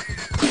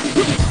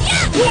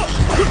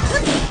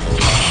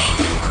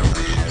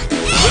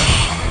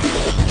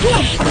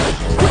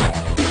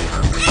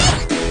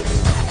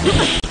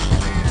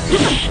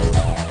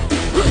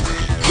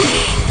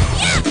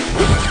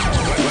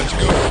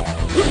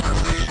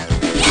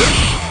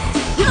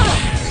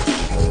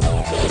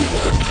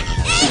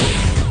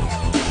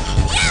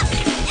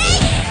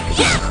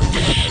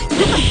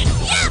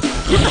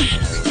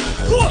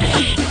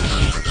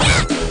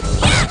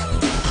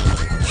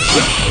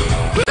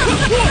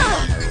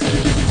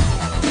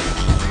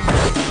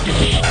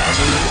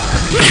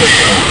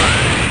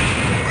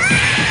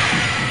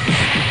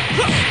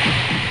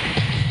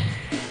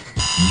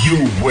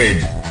 You win.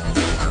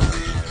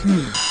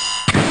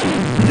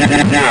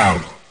 Now,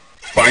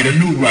 find a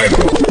new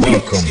rival.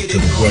 Welcome to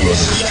the world of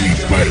Street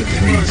Fighter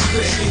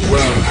 3.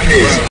 Well,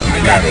 prepare for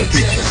battle.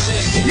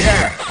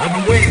 Yeah,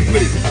 I'm waiting for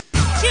it.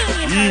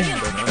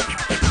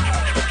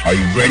 Are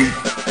you ready?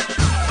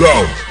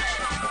 Go!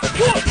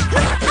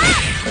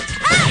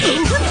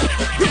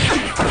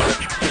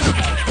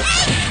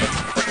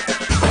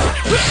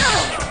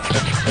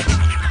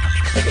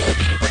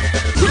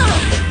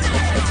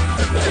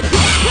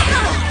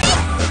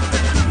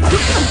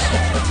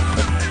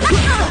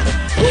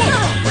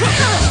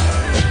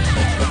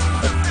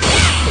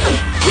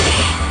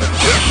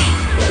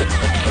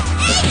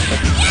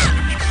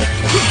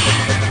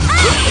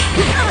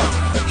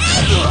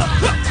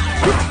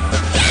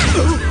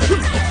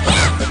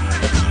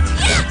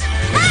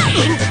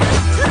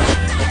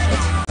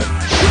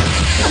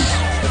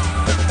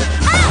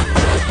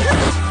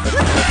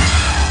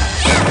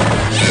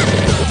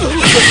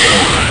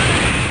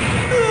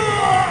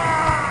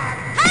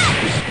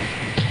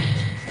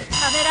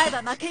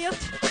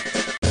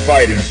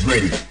 Fighters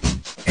ready.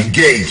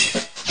 Engage.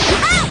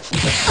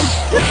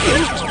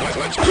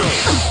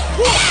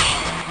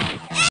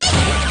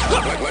 Let's go.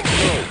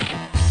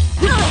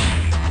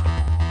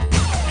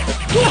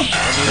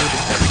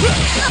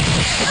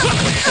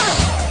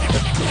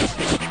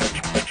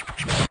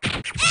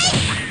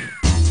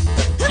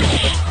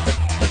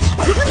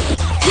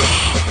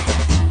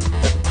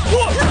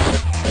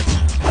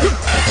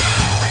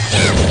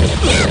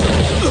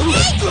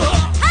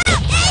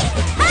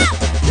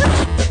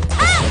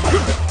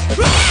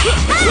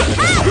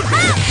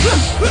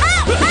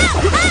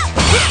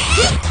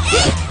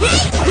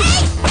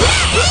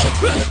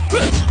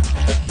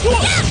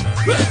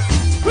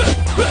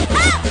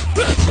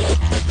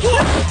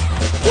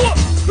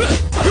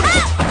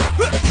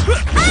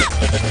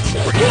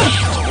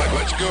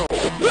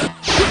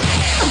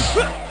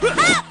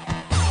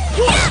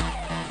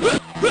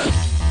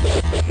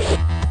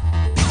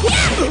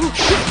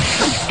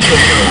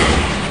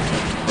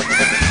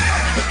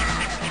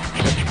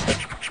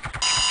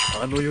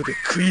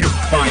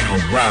 Final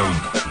round.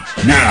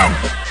 Now.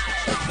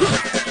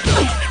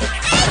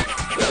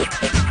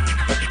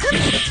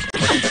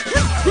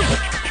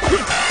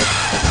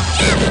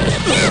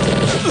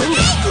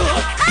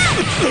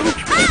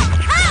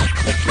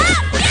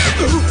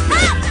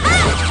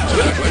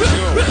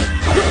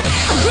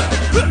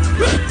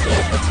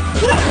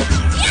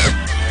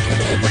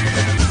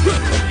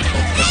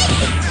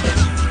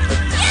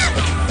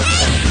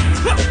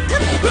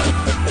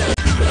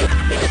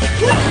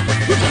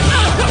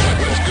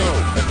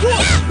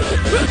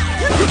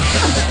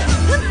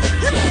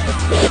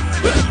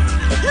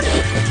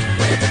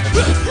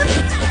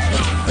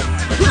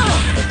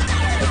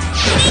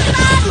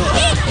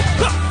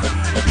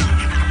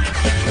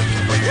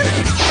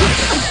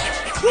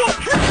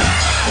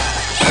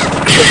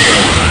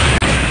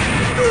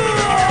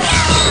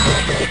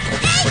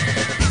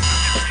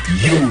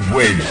 You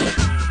win.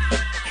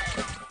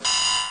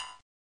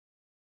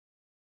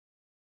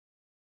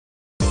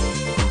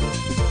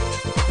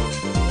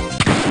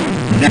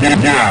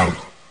 Now,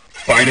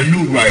 find a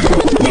new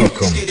rival.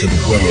 Welcome to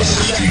the world of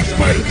Street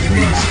Fighter 3.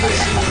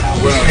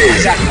 Well,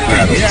 prepare for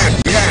battle.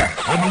 Yeah,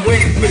 I'm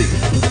waiting for it.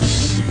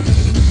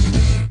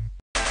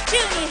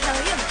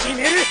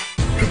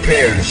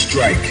 Prepare to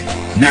strike.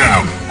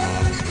 Now.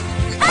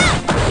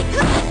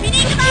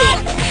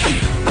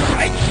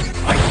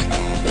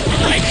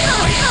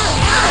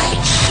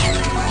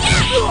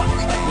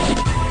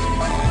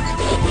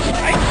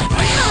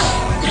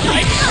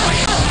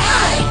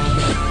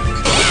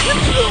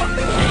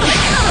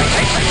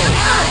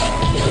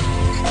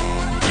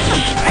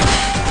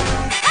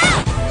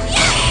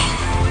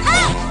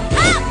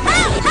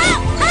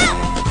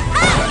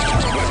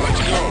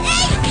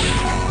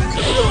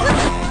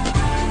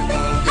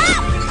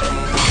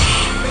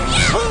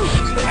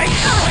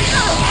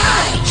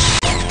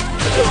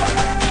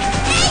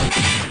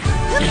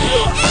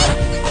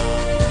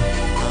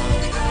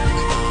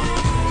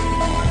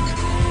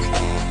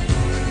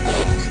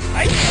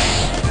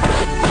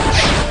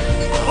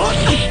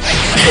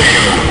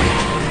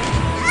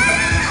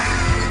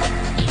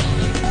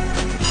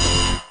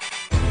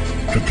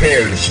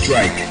 Prepare to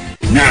strike.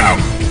 Now.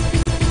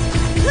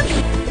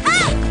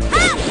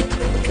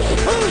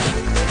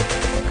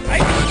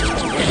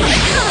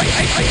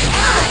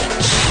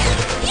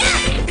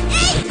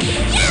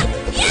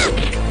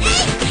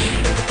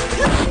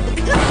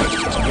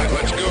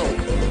 Let's go.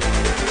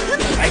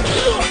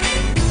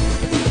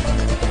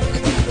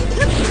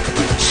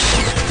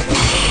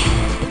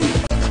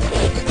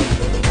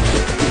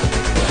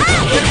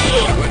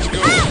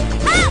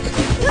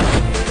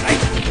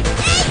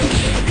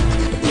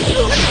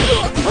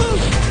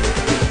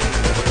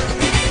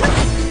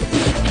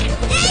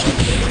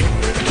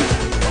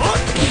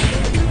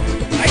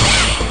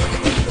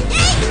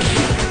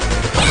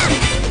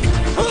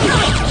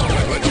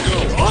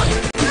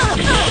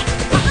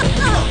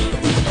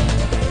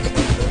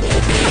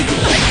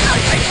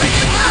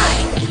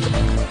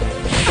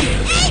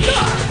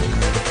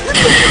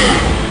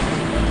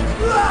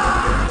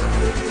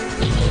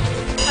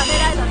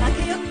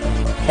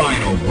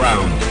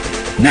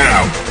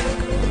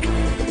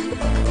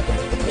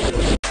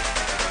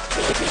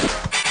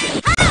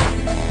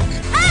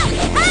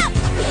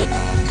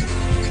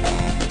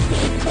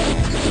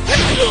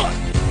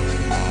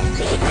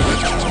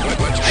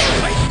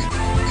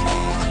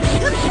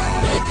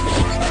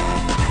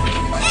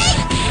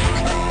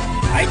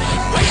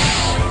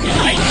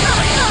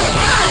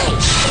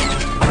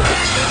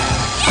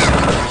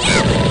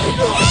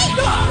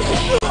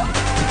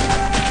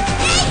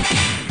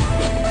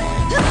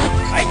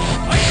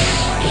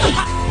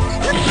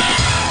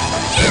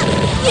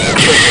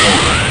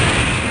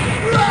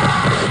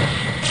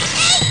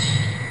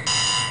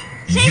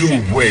 You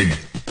win.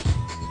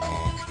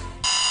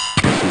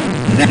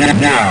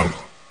 Now,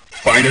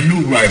 find a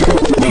new rival.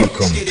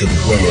 Welcome to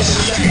the world of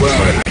Street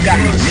Fighter. I got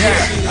it.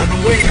 Yeah, I'm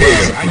waiting.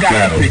 Prepare for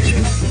battle.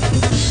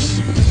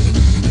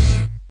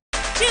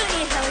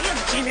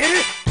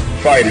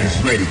 Fighters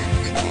ready.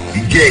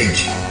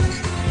 Engage.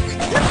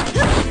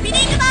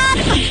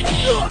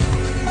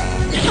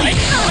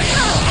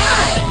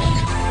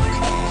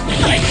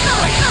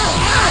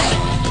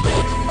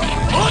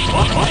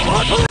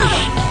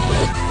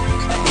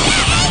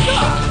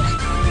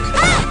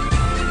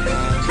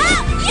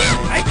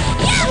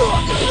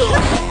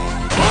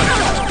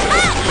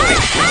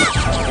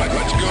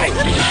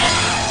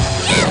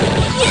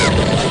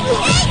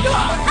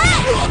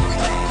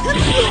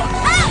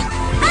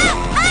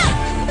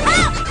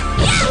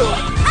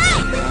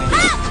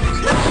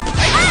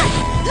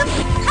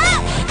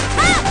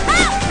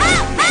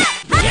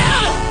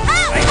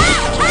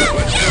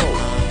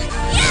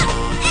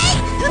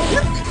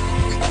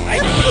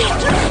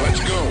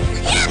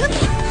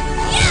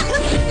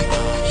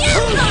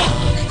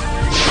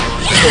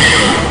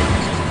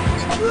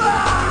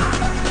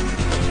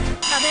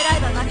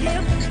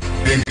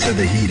 Into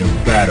the heat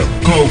of battle.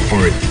 Go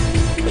for it.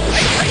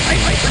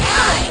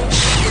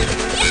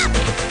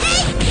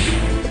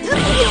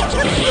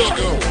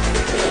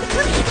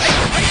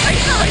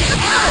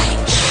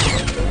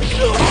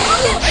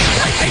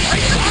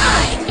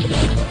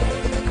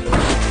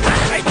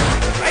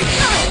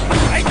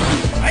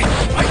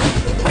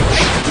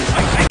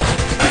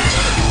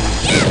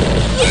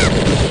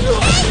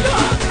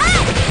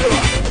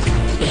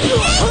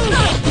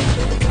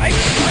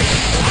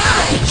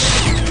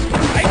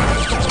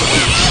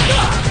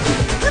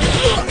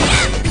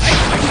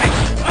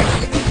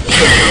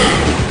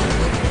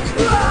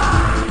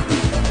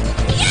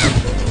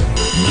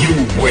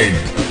 Win.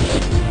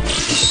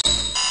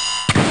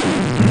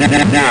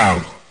 Now,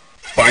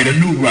 find a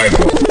new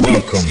rival.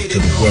 Welcome to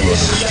the world of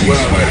Street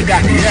Fighter. I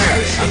got it.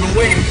 Yeah, I've been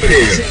waiting for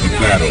this. Prepare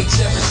for battle.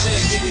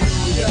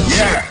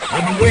 Yeah,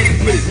 I've been waiting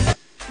for this.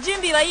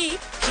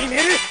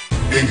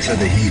 Into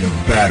the heat of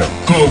battle.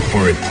 Go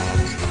for it.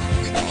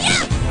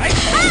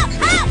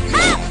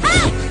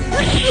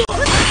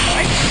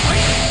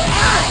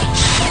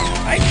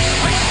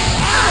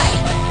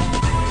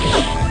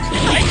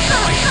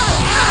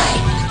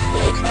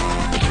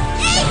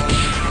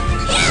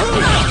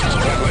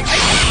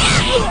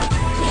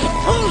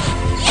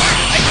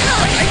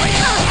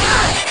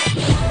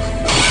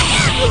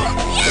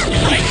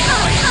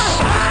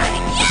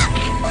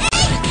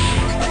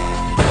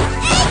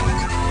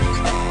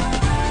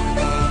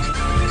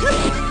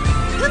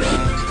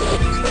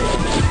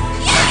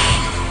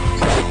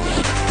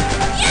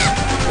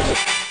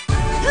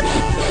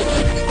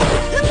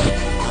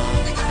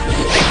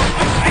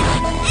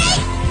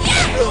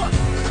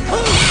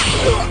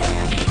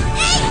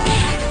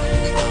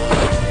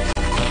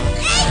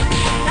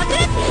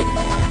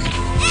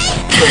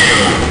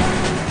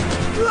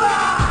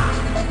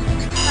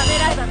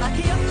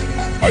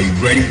 Are you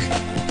ready?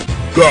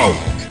 Go!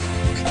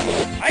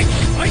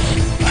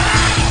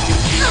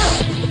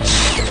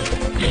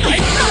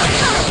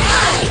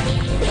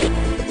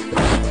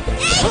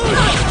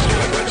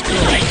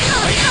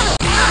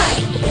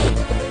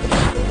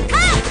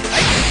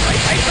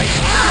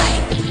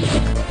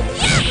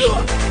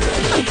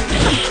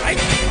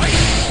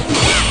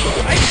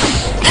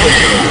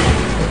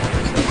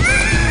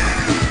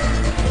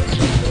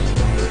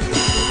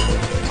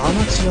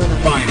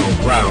 Final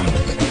round.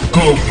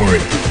 Go for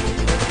it.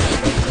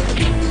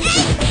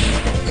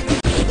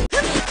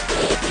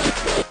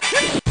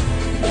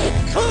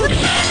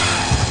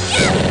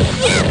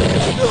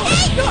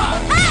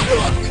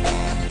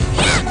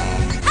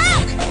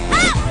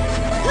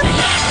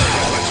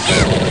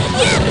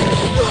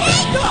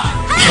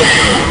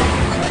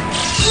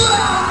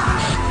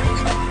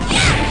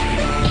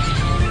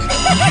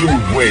 You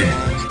win.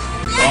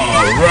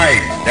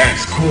 Alright,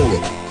 that's cool.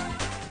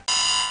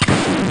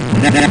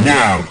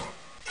 Now,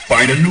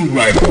 find a new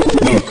rival.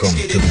 Welcome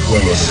to the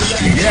world of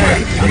Street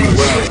Fighter.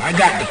 Well, I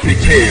got to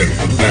prepare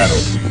for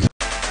battle.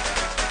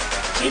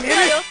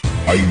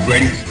 Are you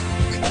ready?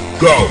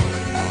 Go!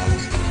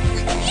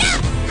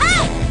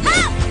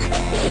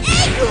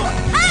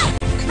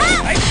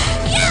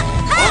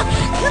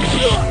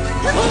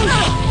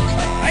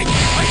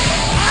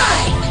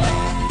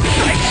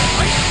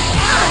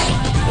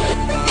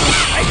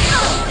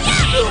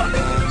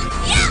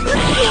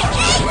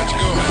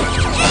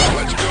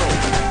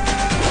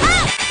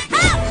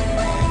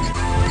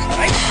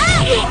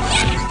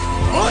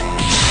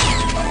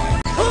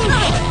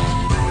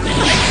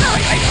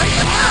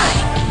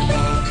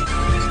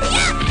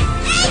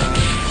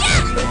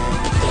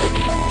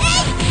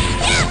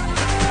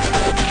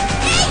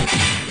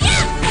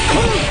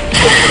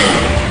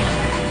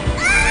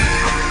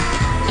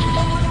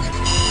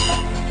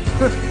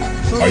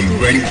 Are you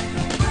ready?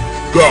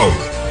 Go!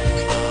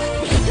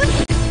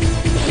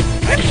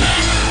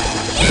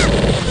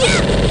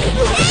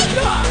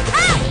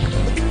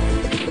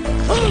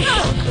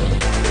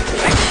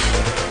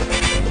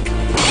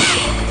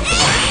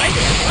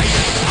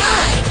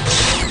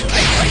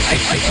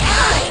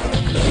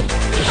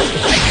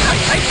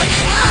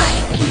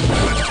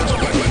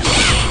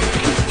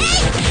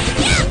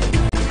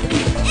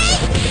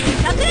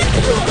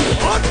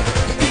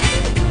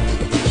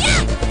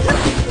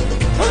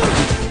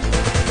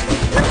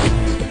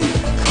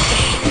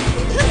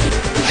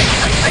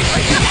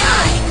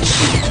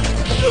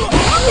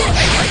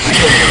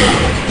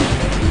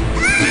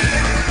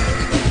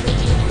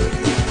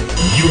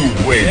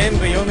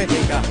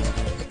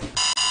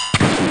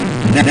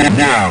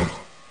 Now,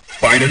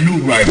 find a new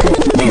rival.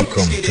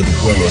 Welcome to the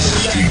world of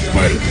Street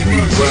Fighter 3.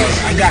 Well,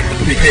 I got the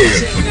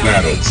Prepare for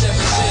battle.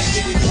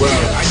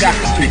 Well, I got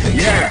the picture.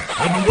 Yeah,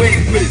 I've been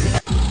waiting for this.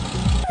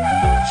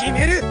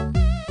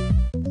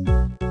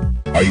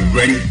 Are you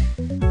ready?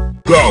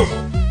 Go!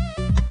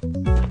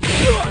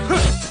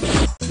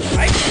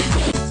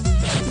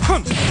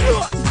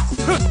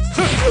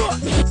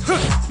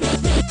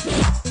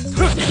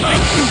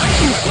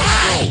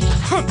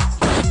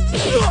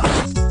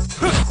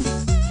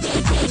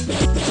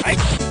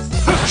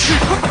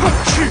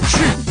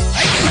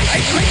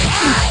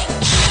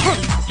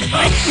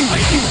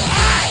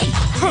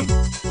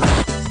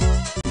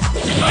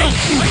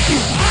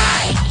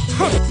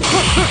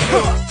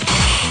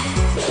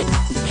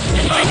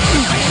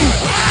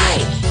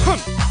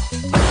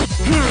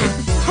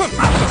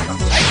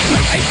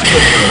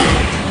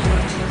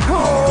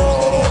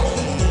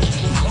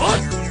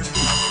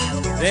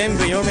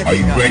 Are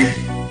you ready?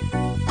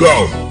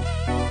 Go!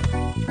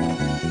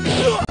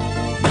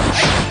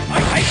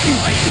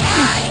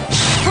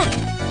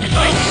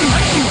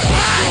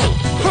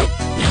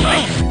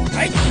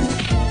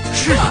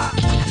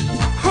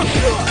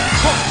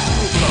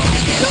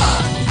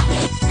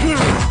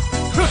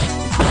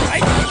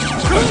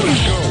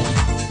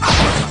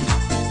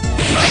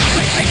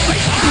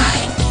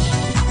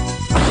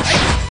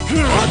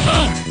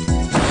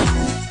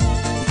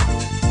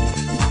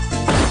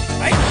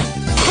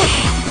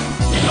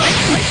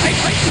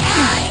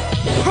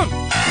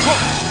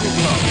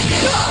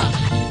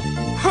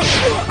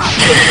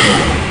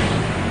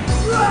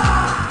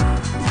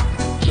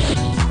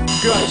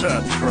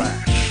 Gutter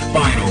trash.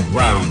 Final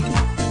round.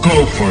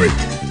 Go for it.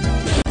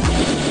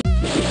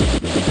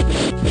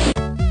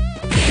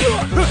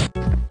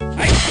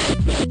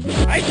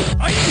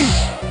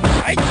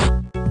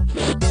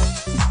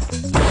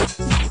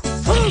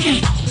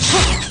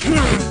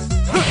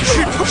 Let's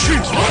go.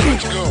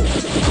 Let's go.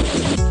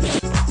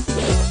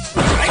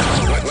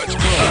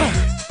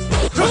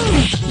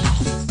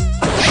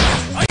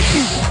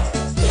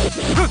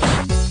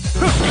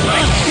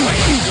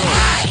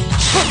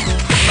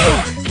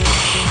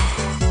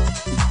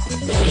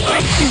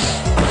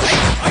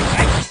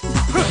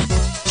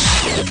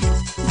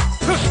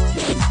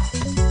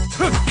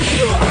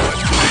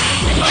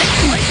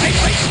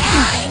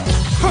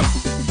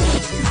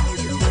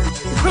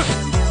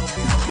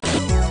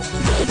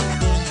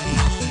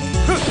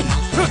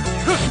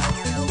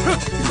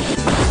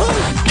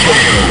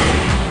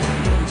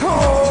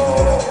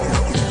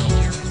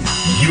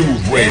 You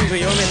win.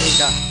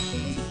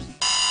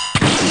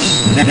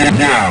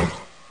 Now,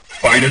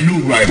 find a new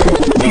rival.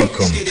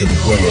 Welcome to the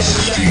world of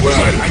Street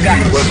Fighter. I got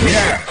it. Well,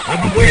 yeah,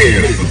 I've been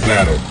waiting for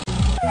Prepare for battle.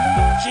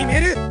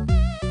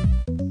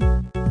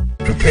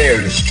 Prepare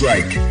to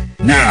strike.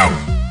 Now.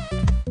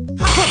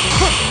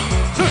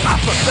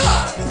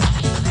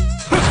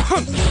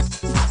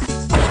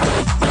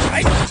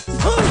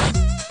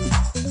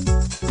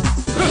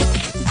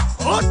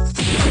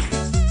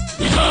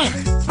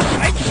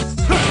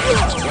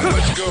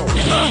 Let's go.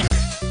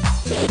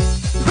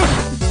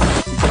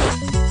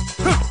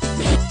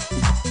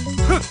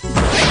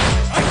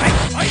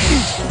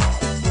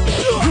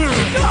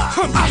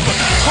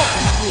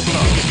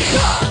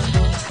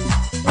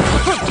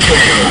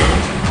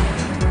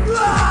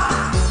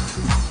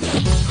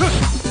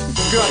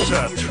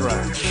 Gutter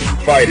trash.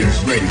 Fighters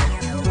ready.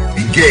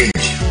 Engage.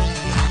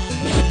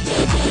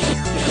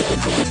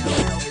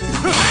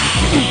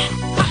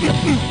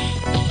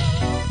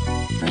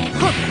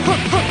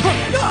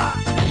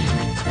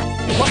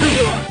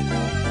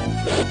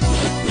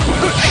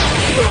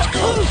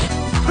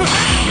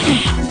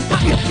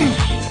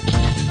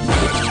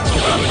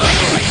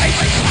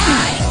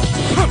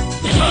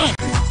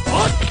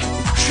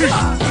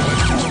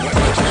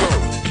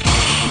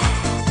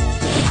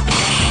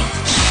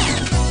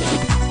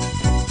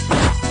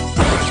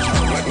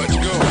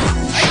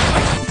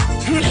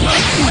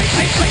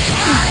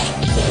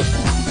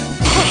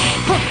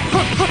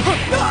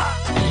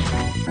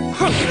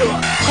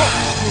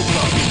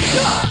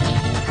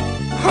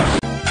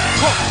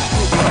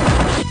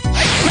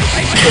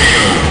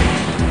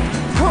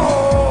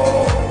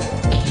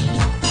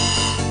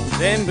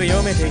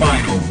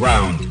 Final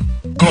round.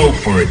 Go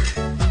for it.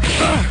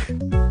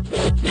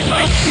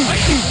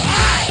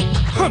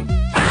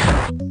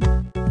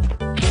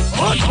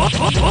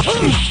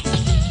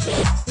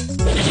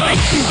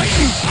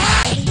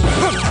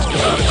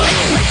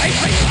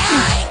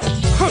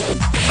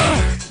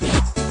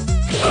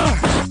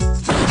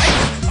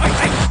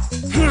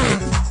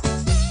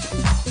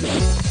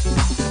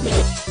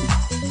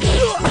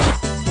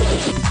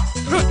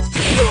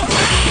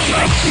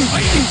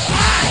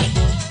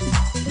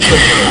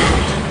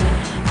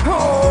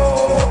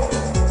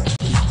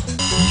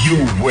 You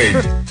win.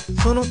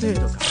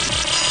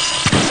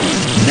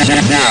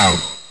 Now,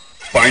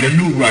 find a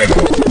new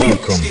rival.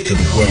 Welcome to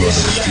the world of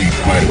Street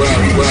Fighter 3.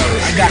 Well,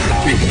 I got the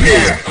picture.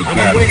 Prepare for I've been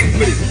battle. waiting for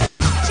this.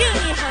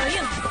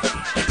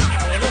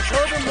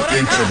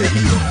 Into the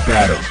heat of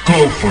battle.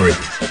 Go for it.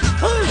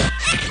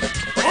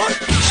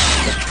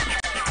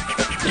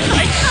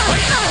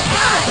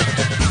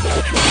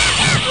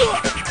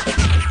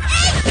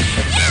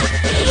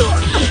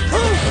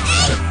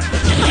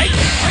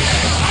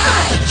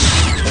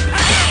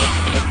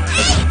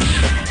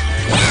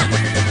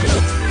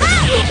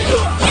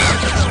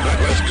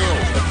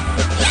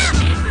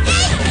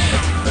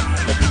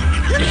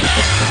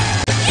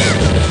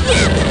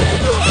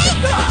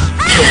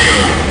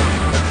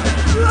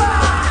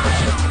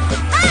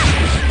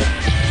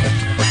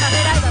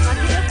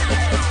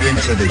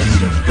 Into the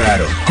heat of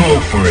battle. Go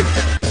for it.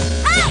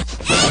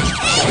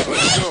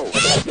 Let's go.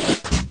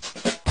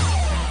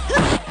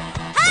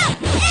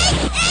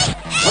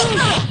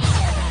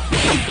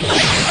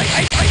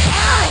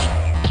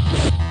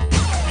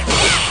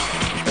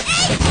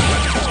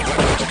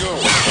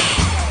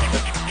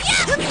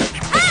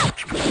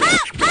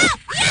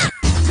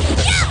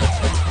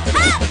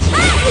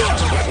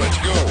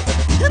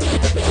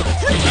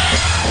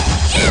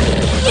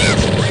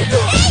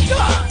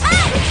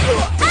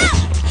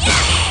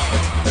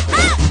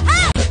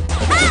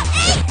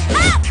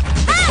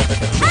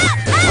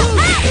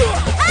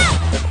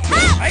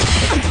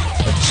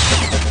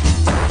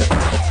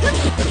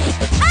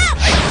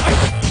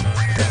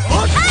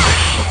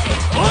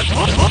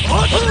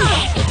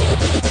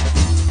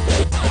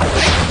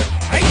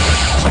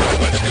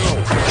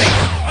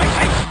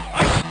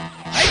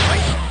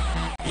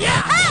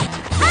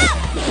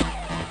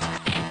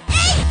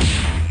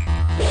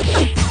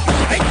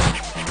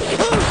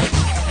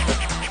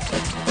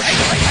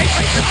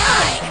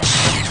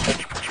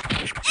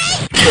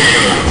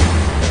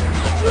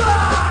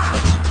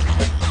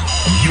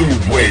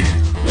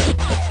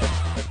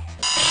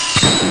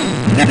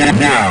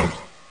 Now,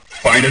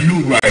 find a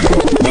new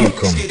rival.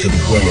 Welcome to the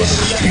world of the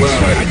street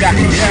fighter. I got it.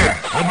 Yeah,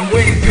 I've been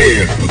waiting.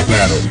 Prepare for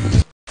battle.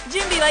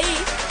 準備はいい？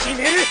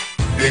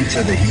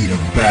 Into the heat of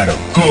battle.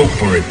 Go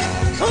for it.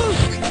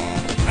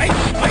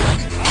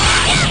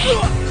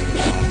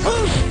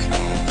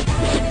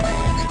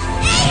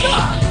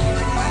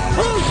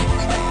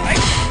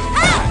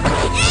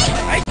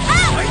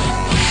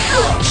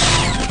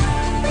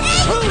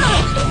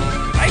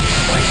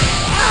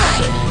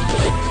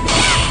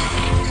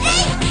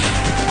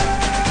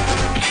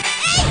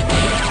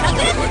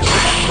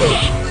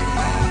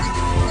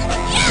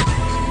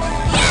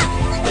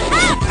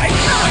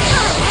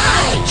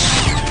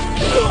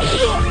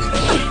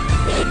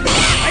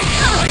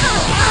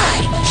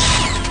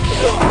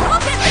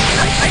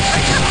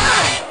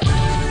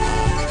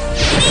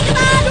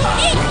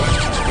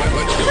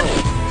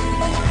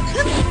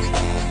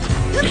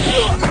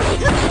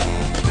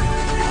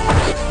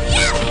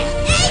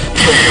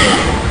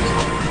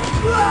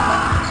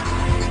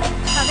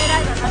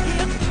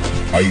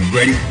 Are you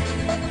ready?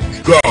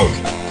 Go!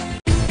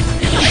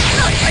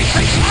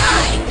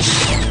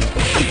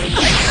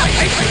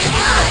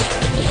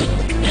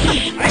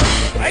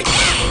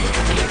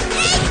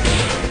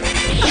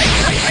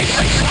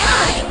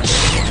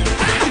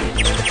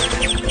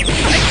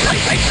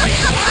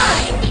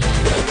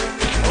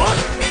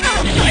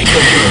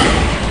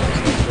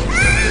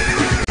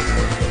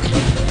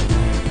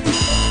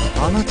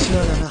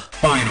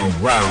 Final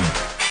round.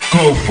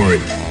 Go for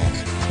it.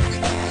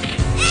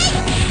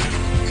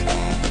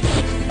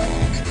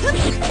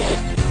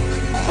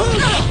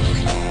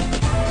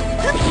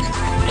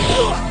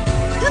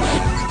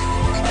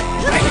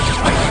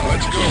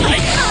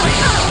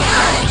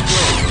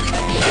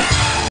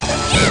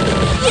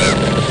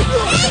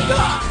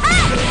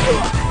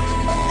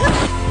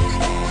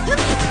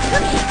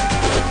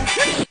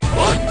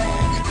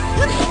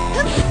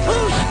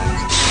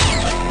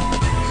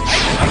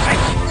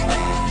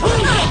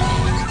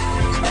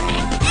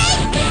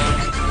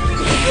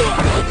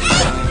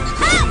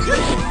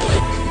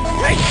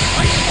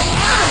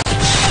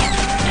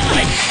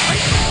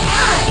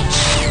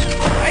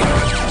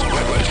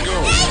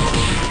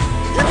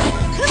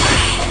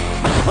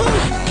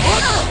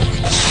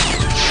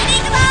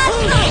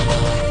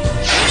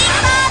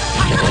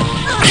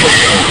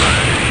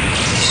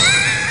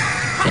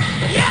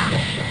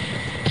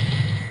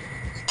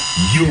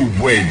 You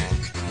win.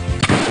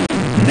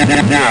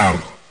 Now,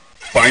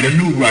 find a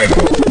new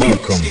rival.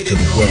 Welcome to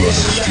the world of the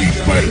street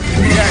fighter.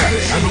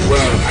 Yeah, I'm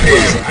well.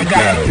 I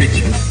got a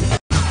picture.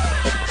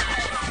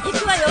 行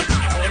くわよ。こ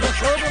の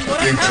勝負も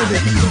らった。 Into the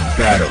heat of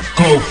battle.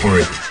 Go for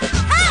it.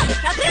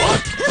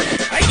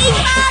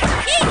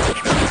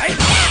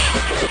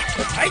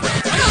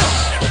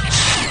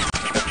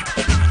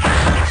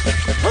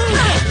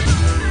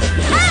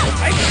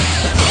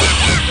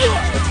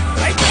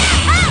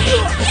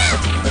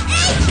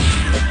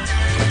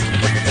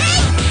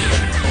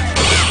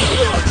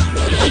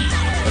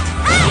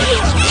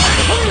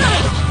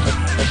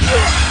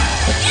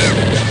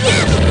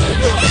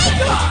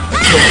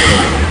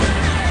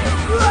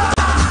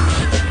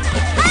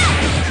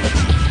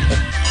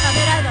 た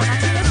めらえば負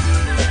けです。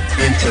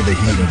 Into the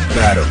heat of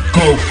battle. Go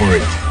for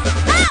it.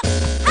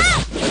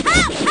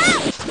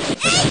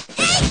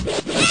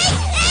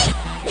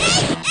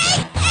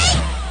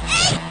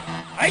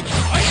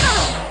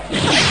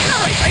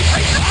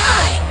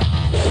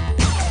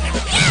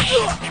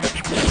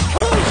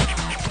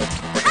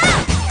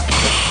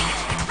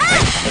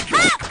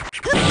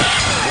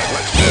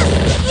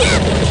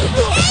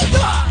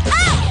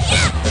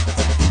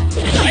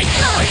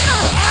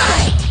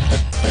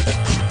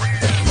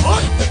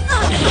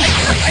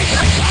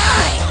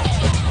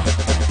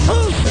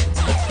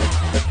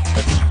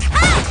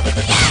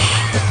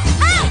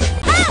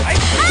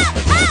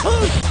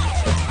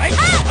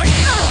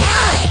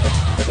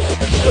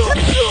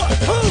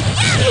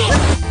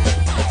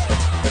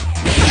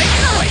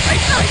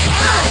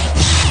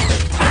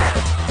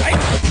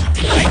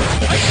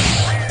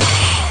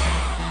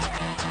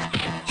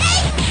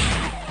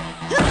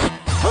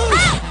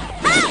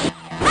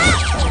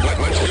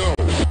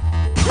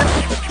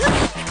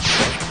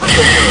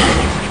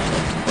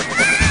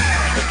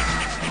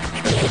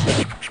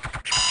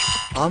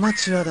 アマ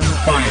チュアだな。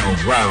 Final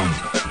round.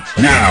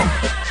 Now.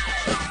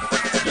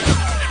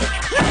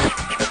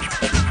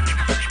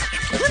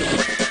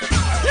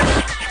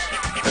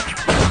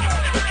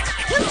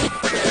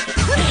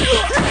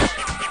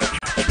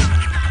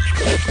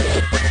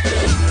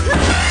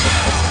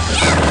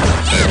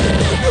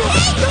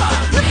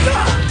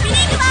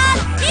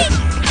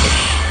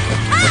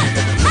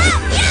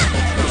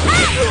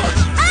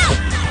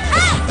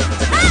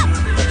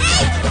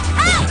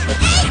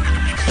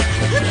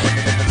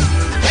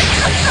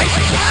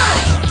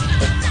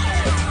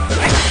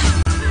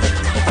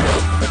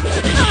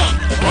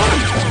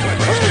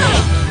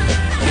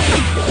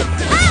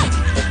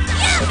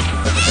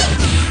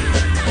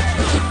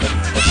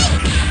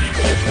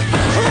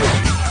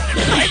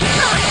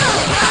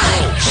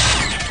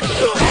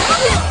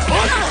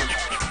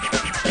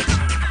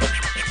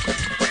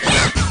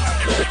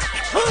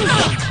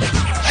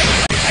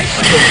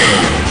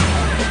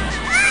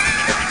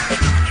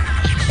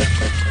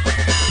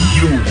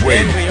 You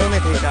win.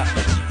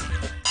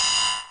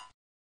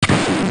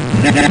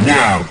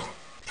 Now,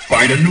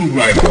 find a new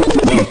rival.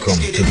 Welcome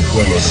to the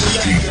world of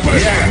Street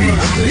Fighter.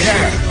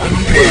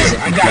 Prepare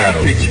for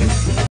battle.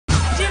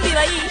 準備は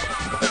いい？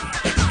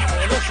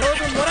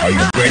 Are you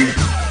ready?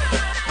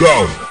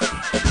 Go.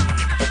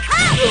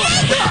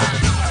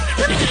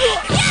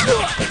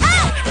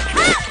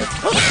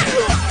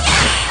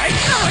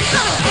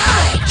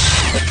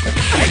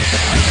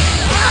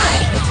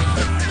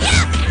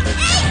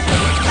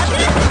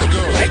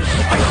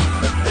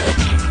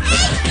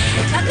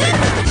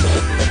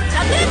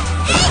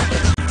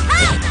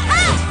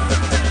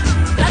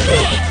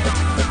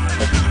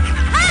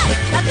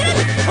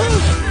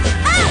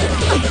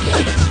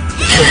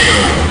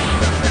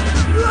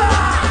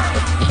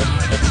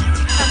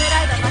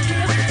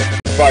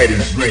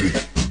 Fighters ready.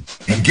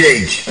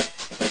 Engage.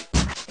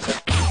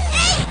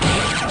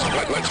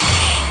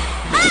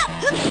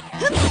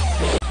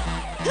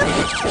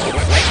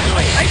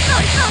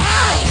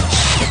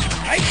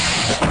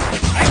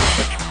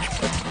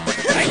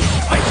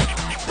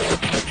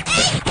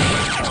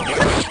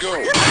 Let's go.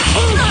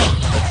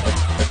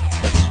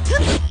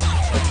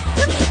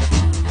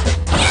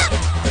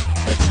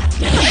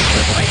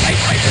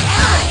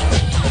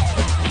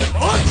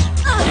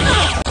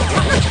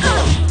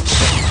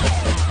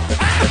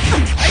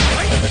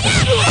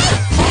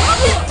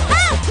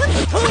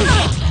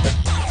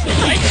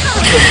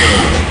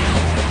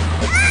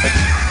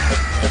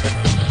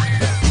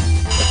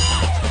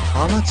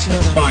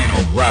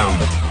 Final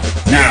round.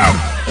 Now.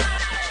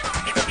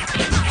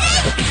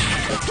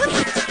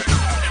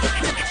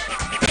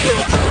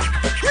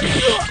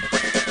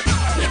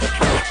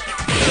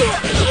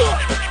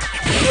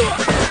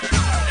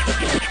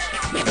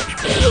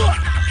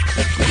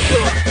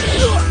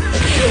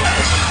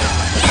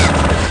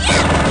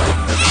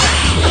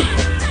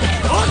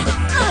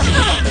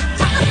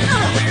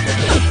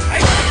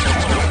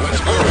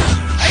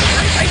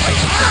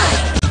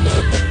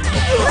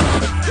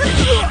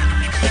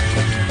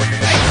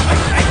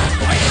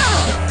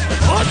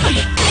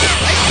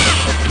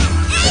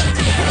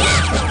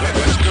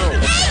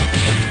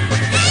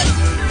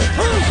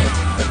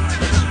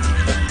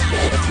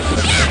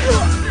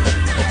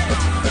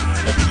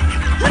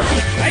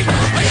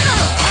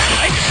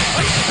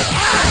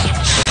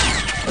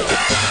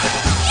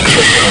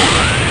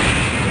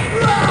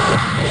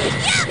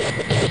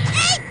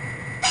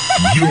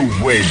 You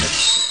win.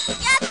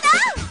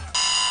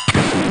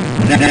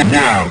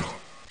 Now,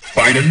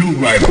 find a new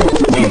rival.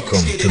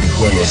 Welcome to the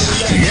world of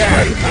Street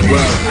Fighter.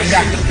 Well, I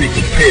got the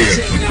picture. Prepare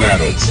for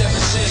battle.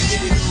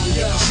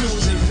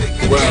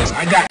 Well,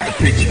 I got the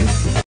picture.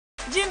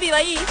 準備は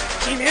いい？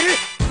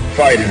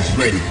 Fighters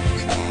ready.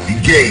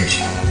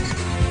 Engage.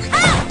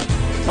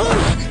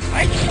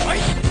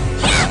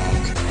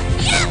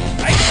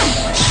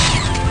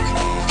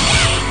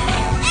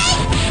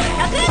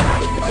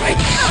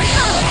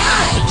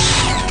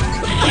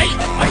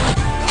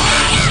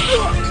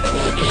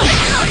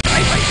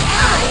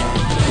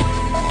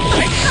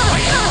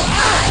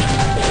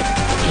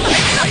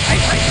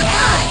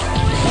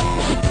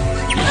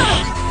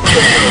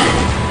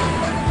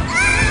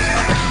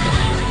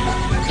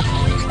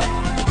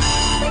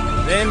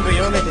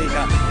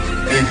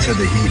 Into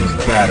the heat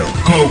of battle.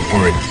 Go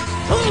for it.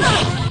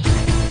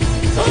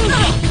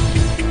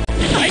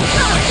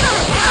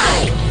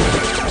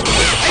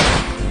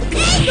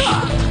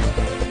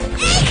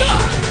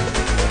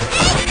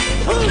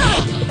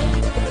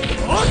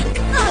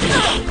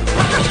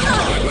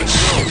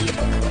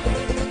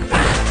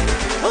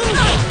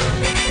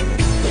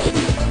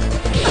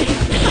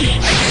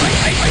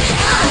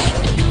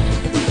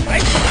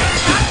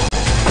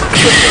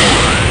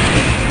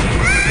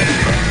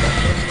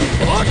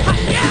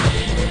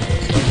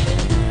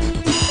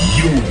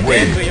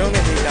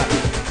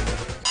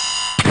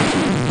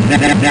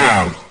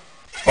 Now,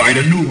 find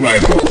a new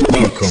rival.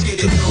 Welcome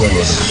to the world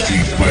of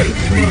Street Fighter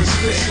 3.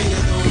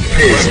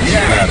 Prepare for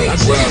battle.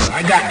 Well,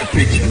 I got the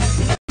picture.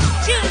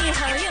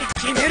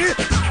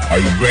 Are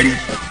you ready?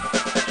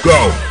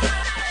 Go!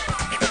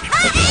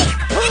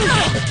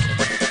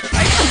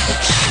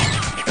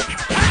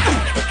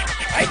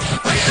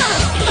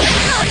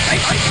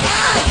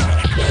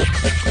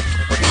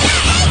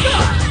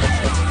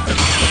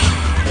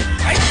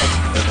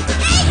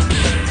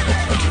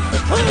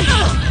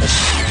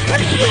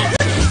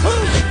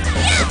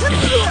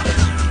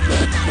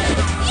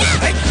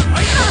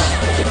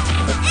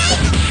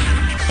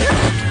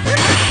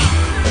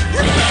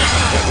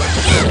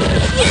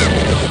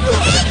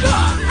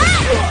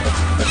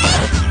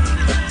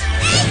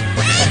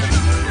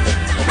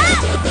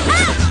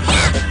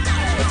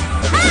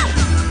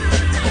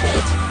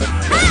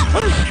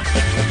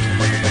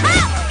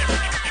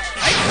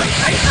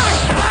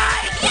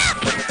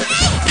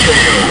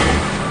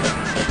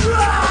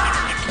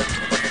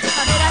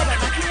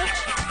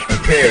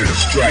 Prepare to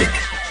strike.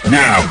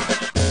 Now.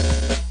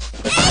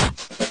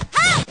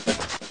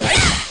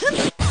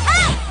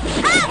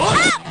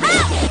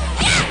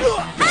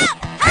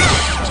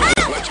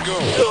 Let's go.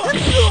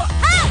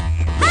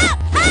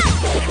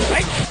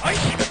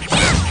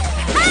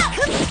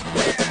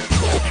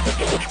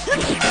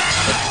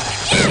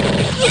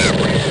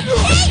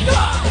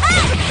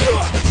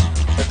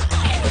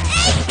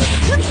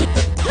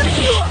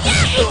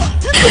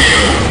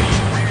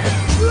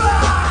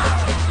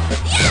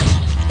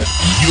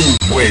 You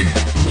win.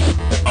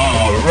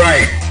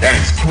 Alright,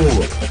 that's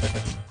cool.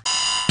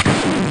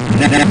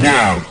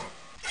 Now,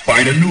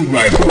 find a new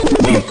rival.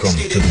 Welcome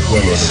to the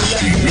world of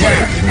Street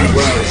Fighter 3.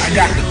 Well, I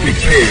got the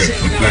picture. Prepare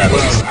for battle.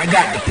 Well, I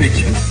got the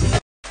picture.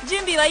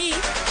 準備はいい？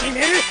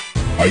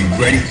 Are you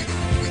ready?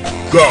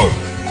 Go!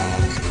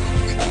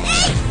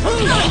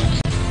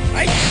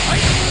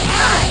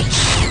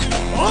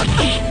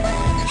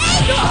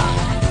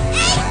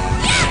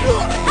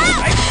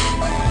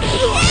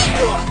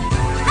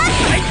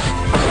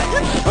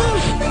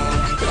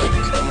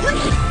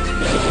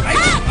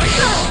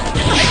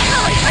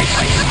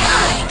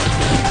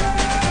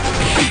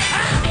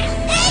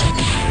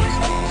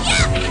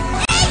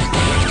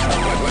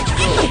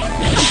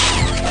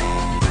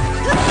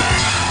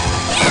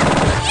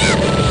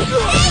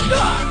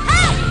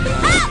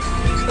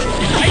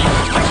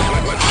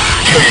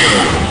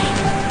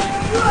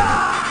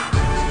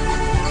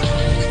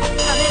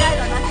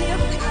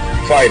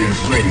 Fighters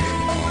ready.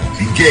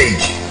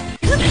 Engage.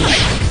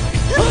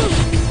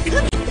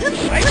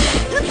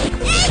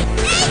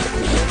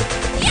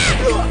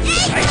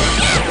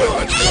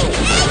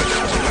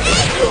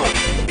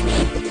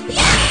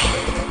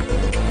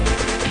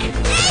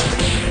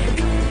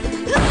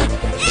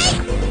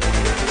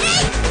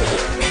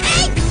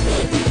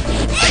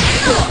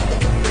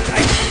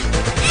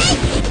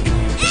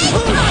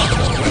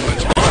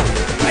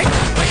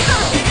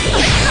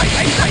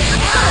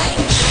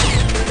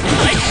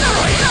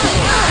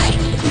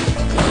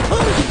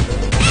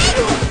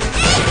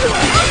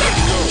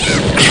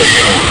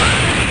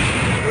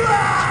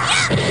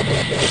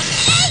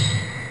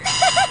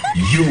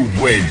 You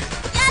win.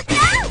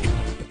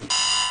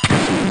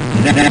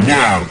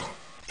 Now,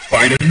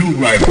 find a new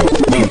rival.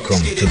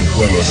 Welcome to the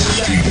world of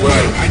Street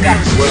Fighter.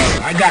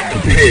 I got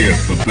prepared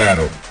for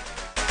battle.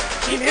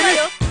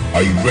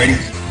 Are you ready?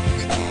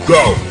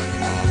 Go.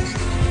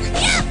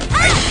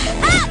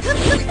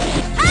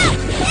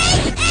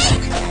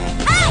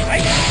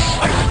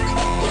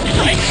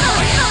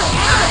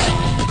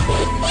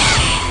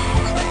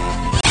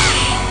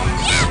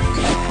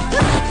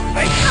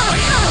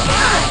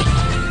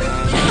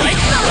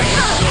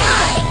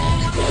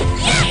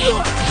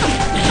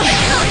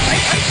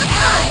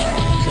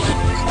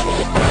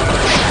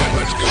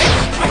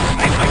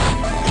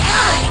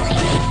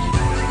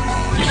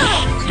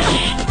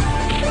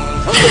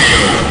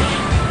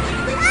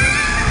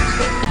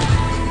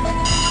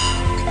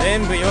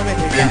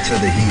 Into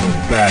the heat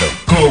of battle.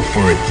 Go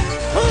for it.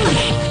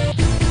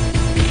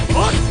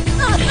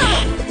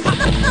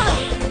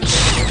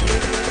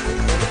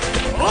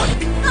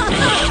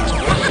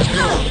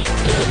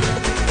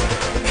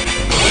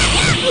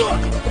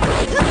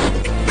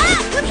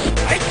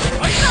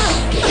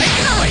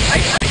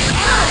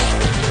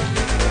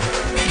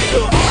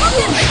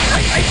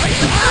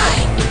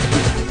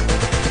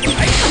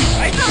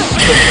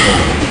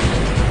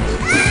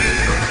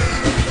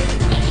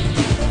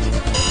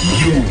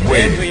 You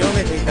win.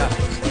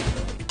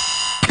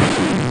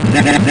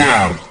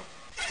 Now,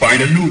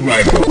 find a new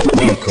rival.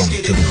 Welcome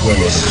to the world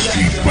of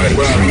Street Fighter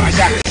 3. I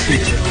got the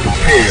picture.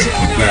 Prepare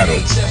for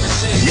battle.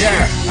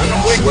 Yeah,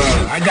 I'm waiting.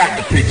 Well, I got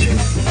the picture.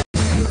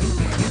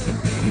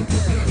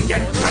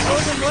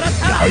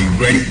 Are you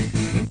ready?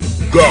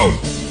 Go.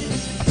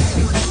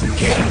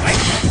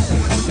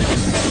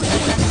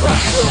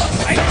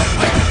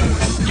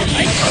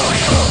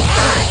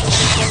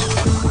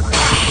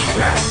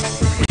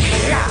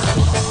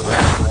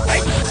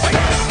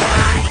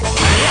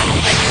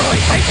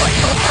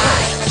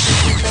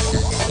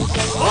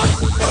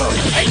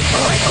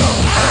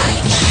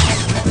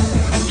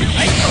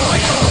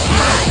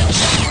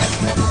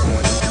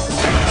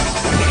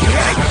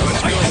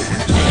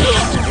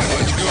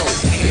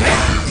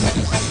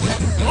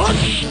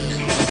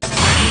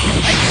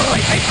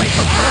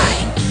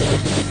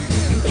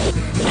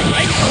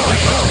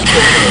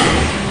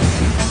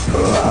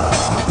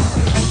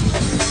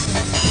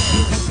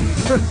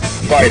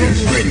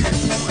 Fighters ready.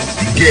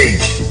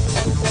 Engage.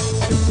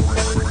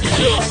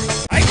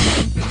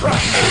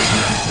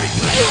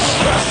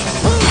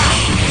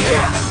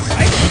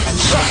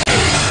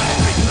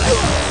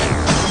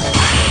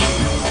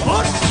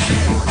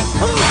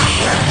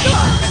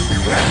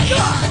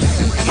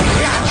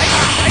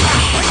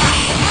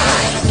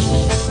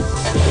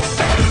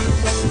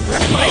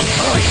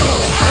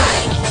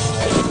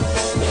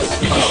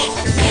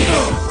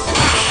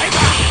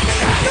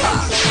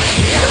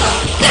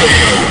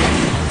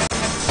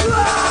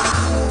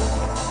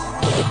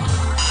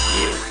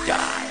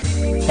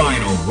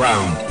 Final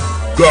round.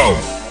 Go.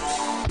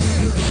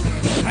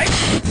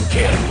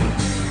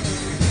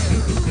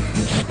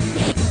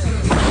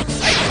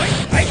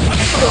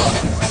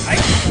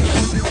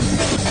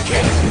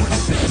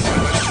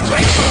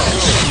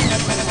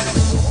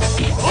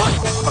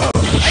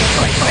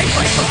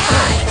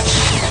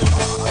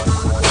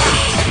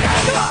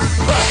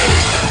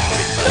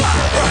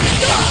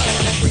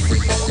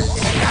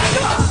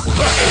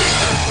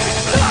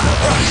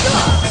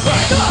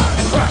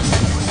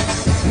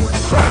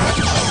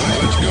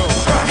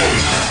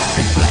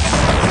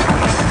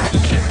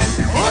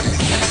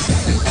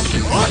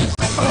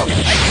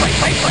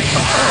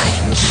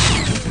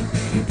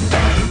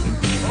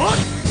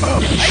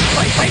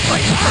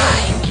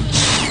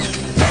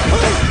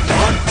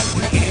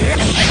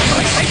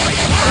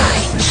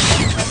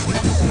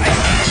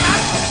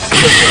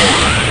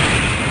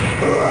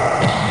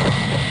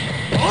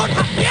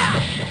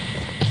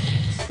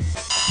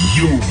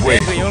 You win.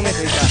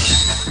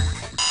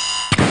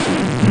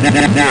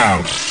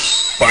 Now,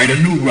 find a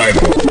new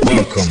rival.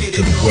 Welcome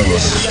to the world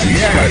of Street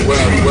Fighter.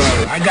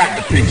 Well, I got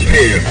the picture.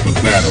 Prepare for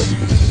battle.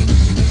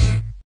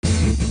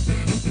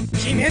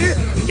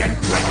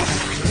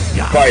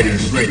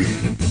 Fighters ready.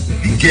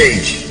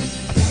 Engage.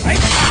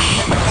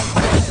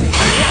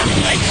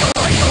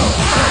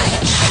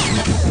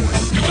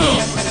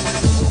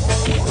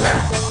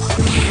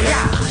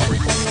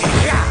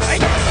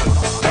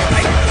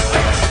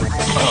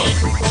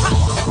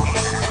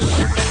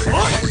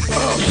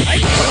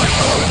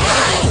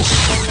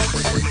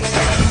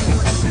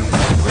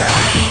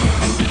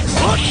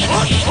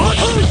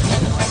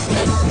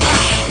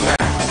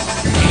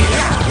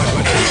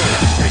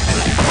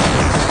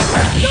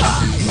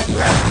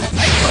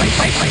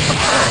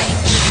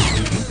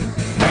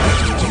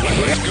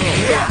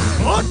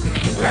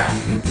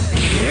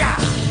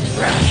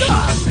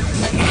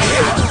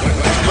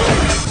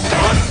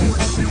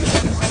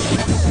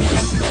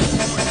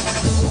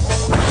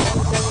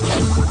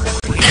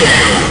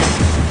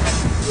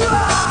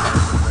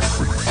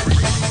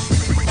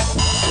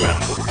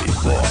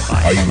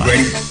 Are you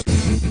ready?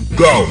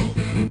 Go!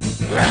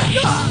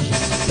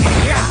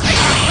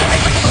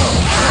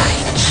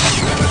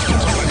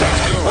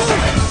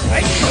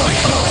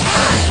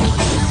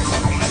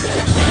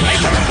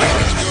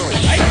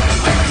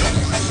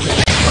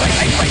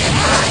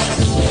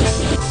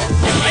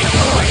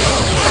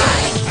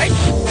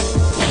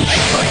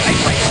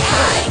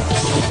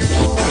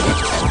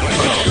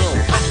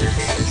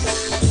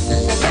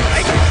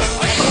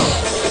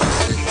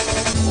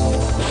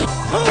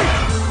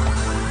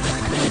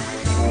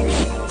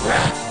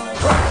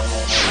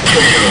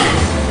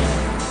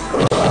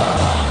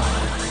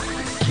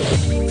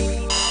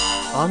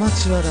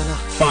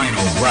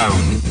 Final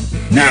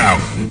round. Now.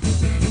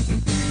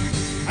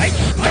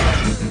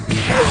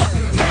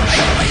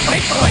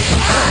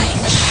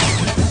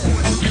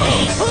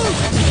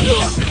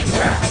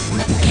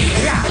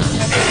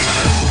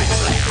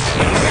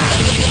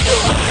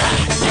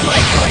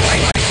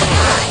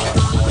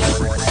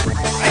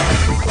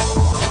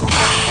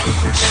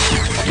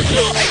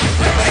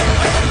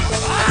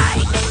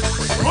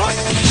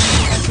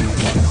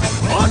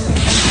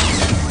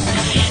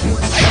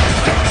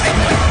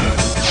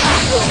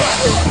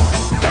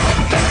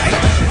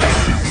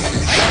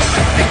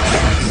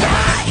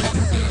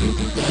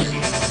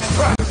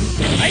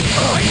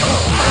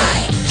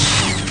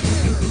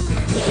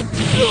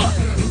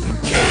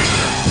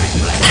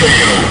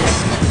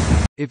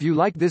 If you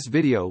like this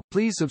video,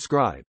 please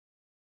subscribe.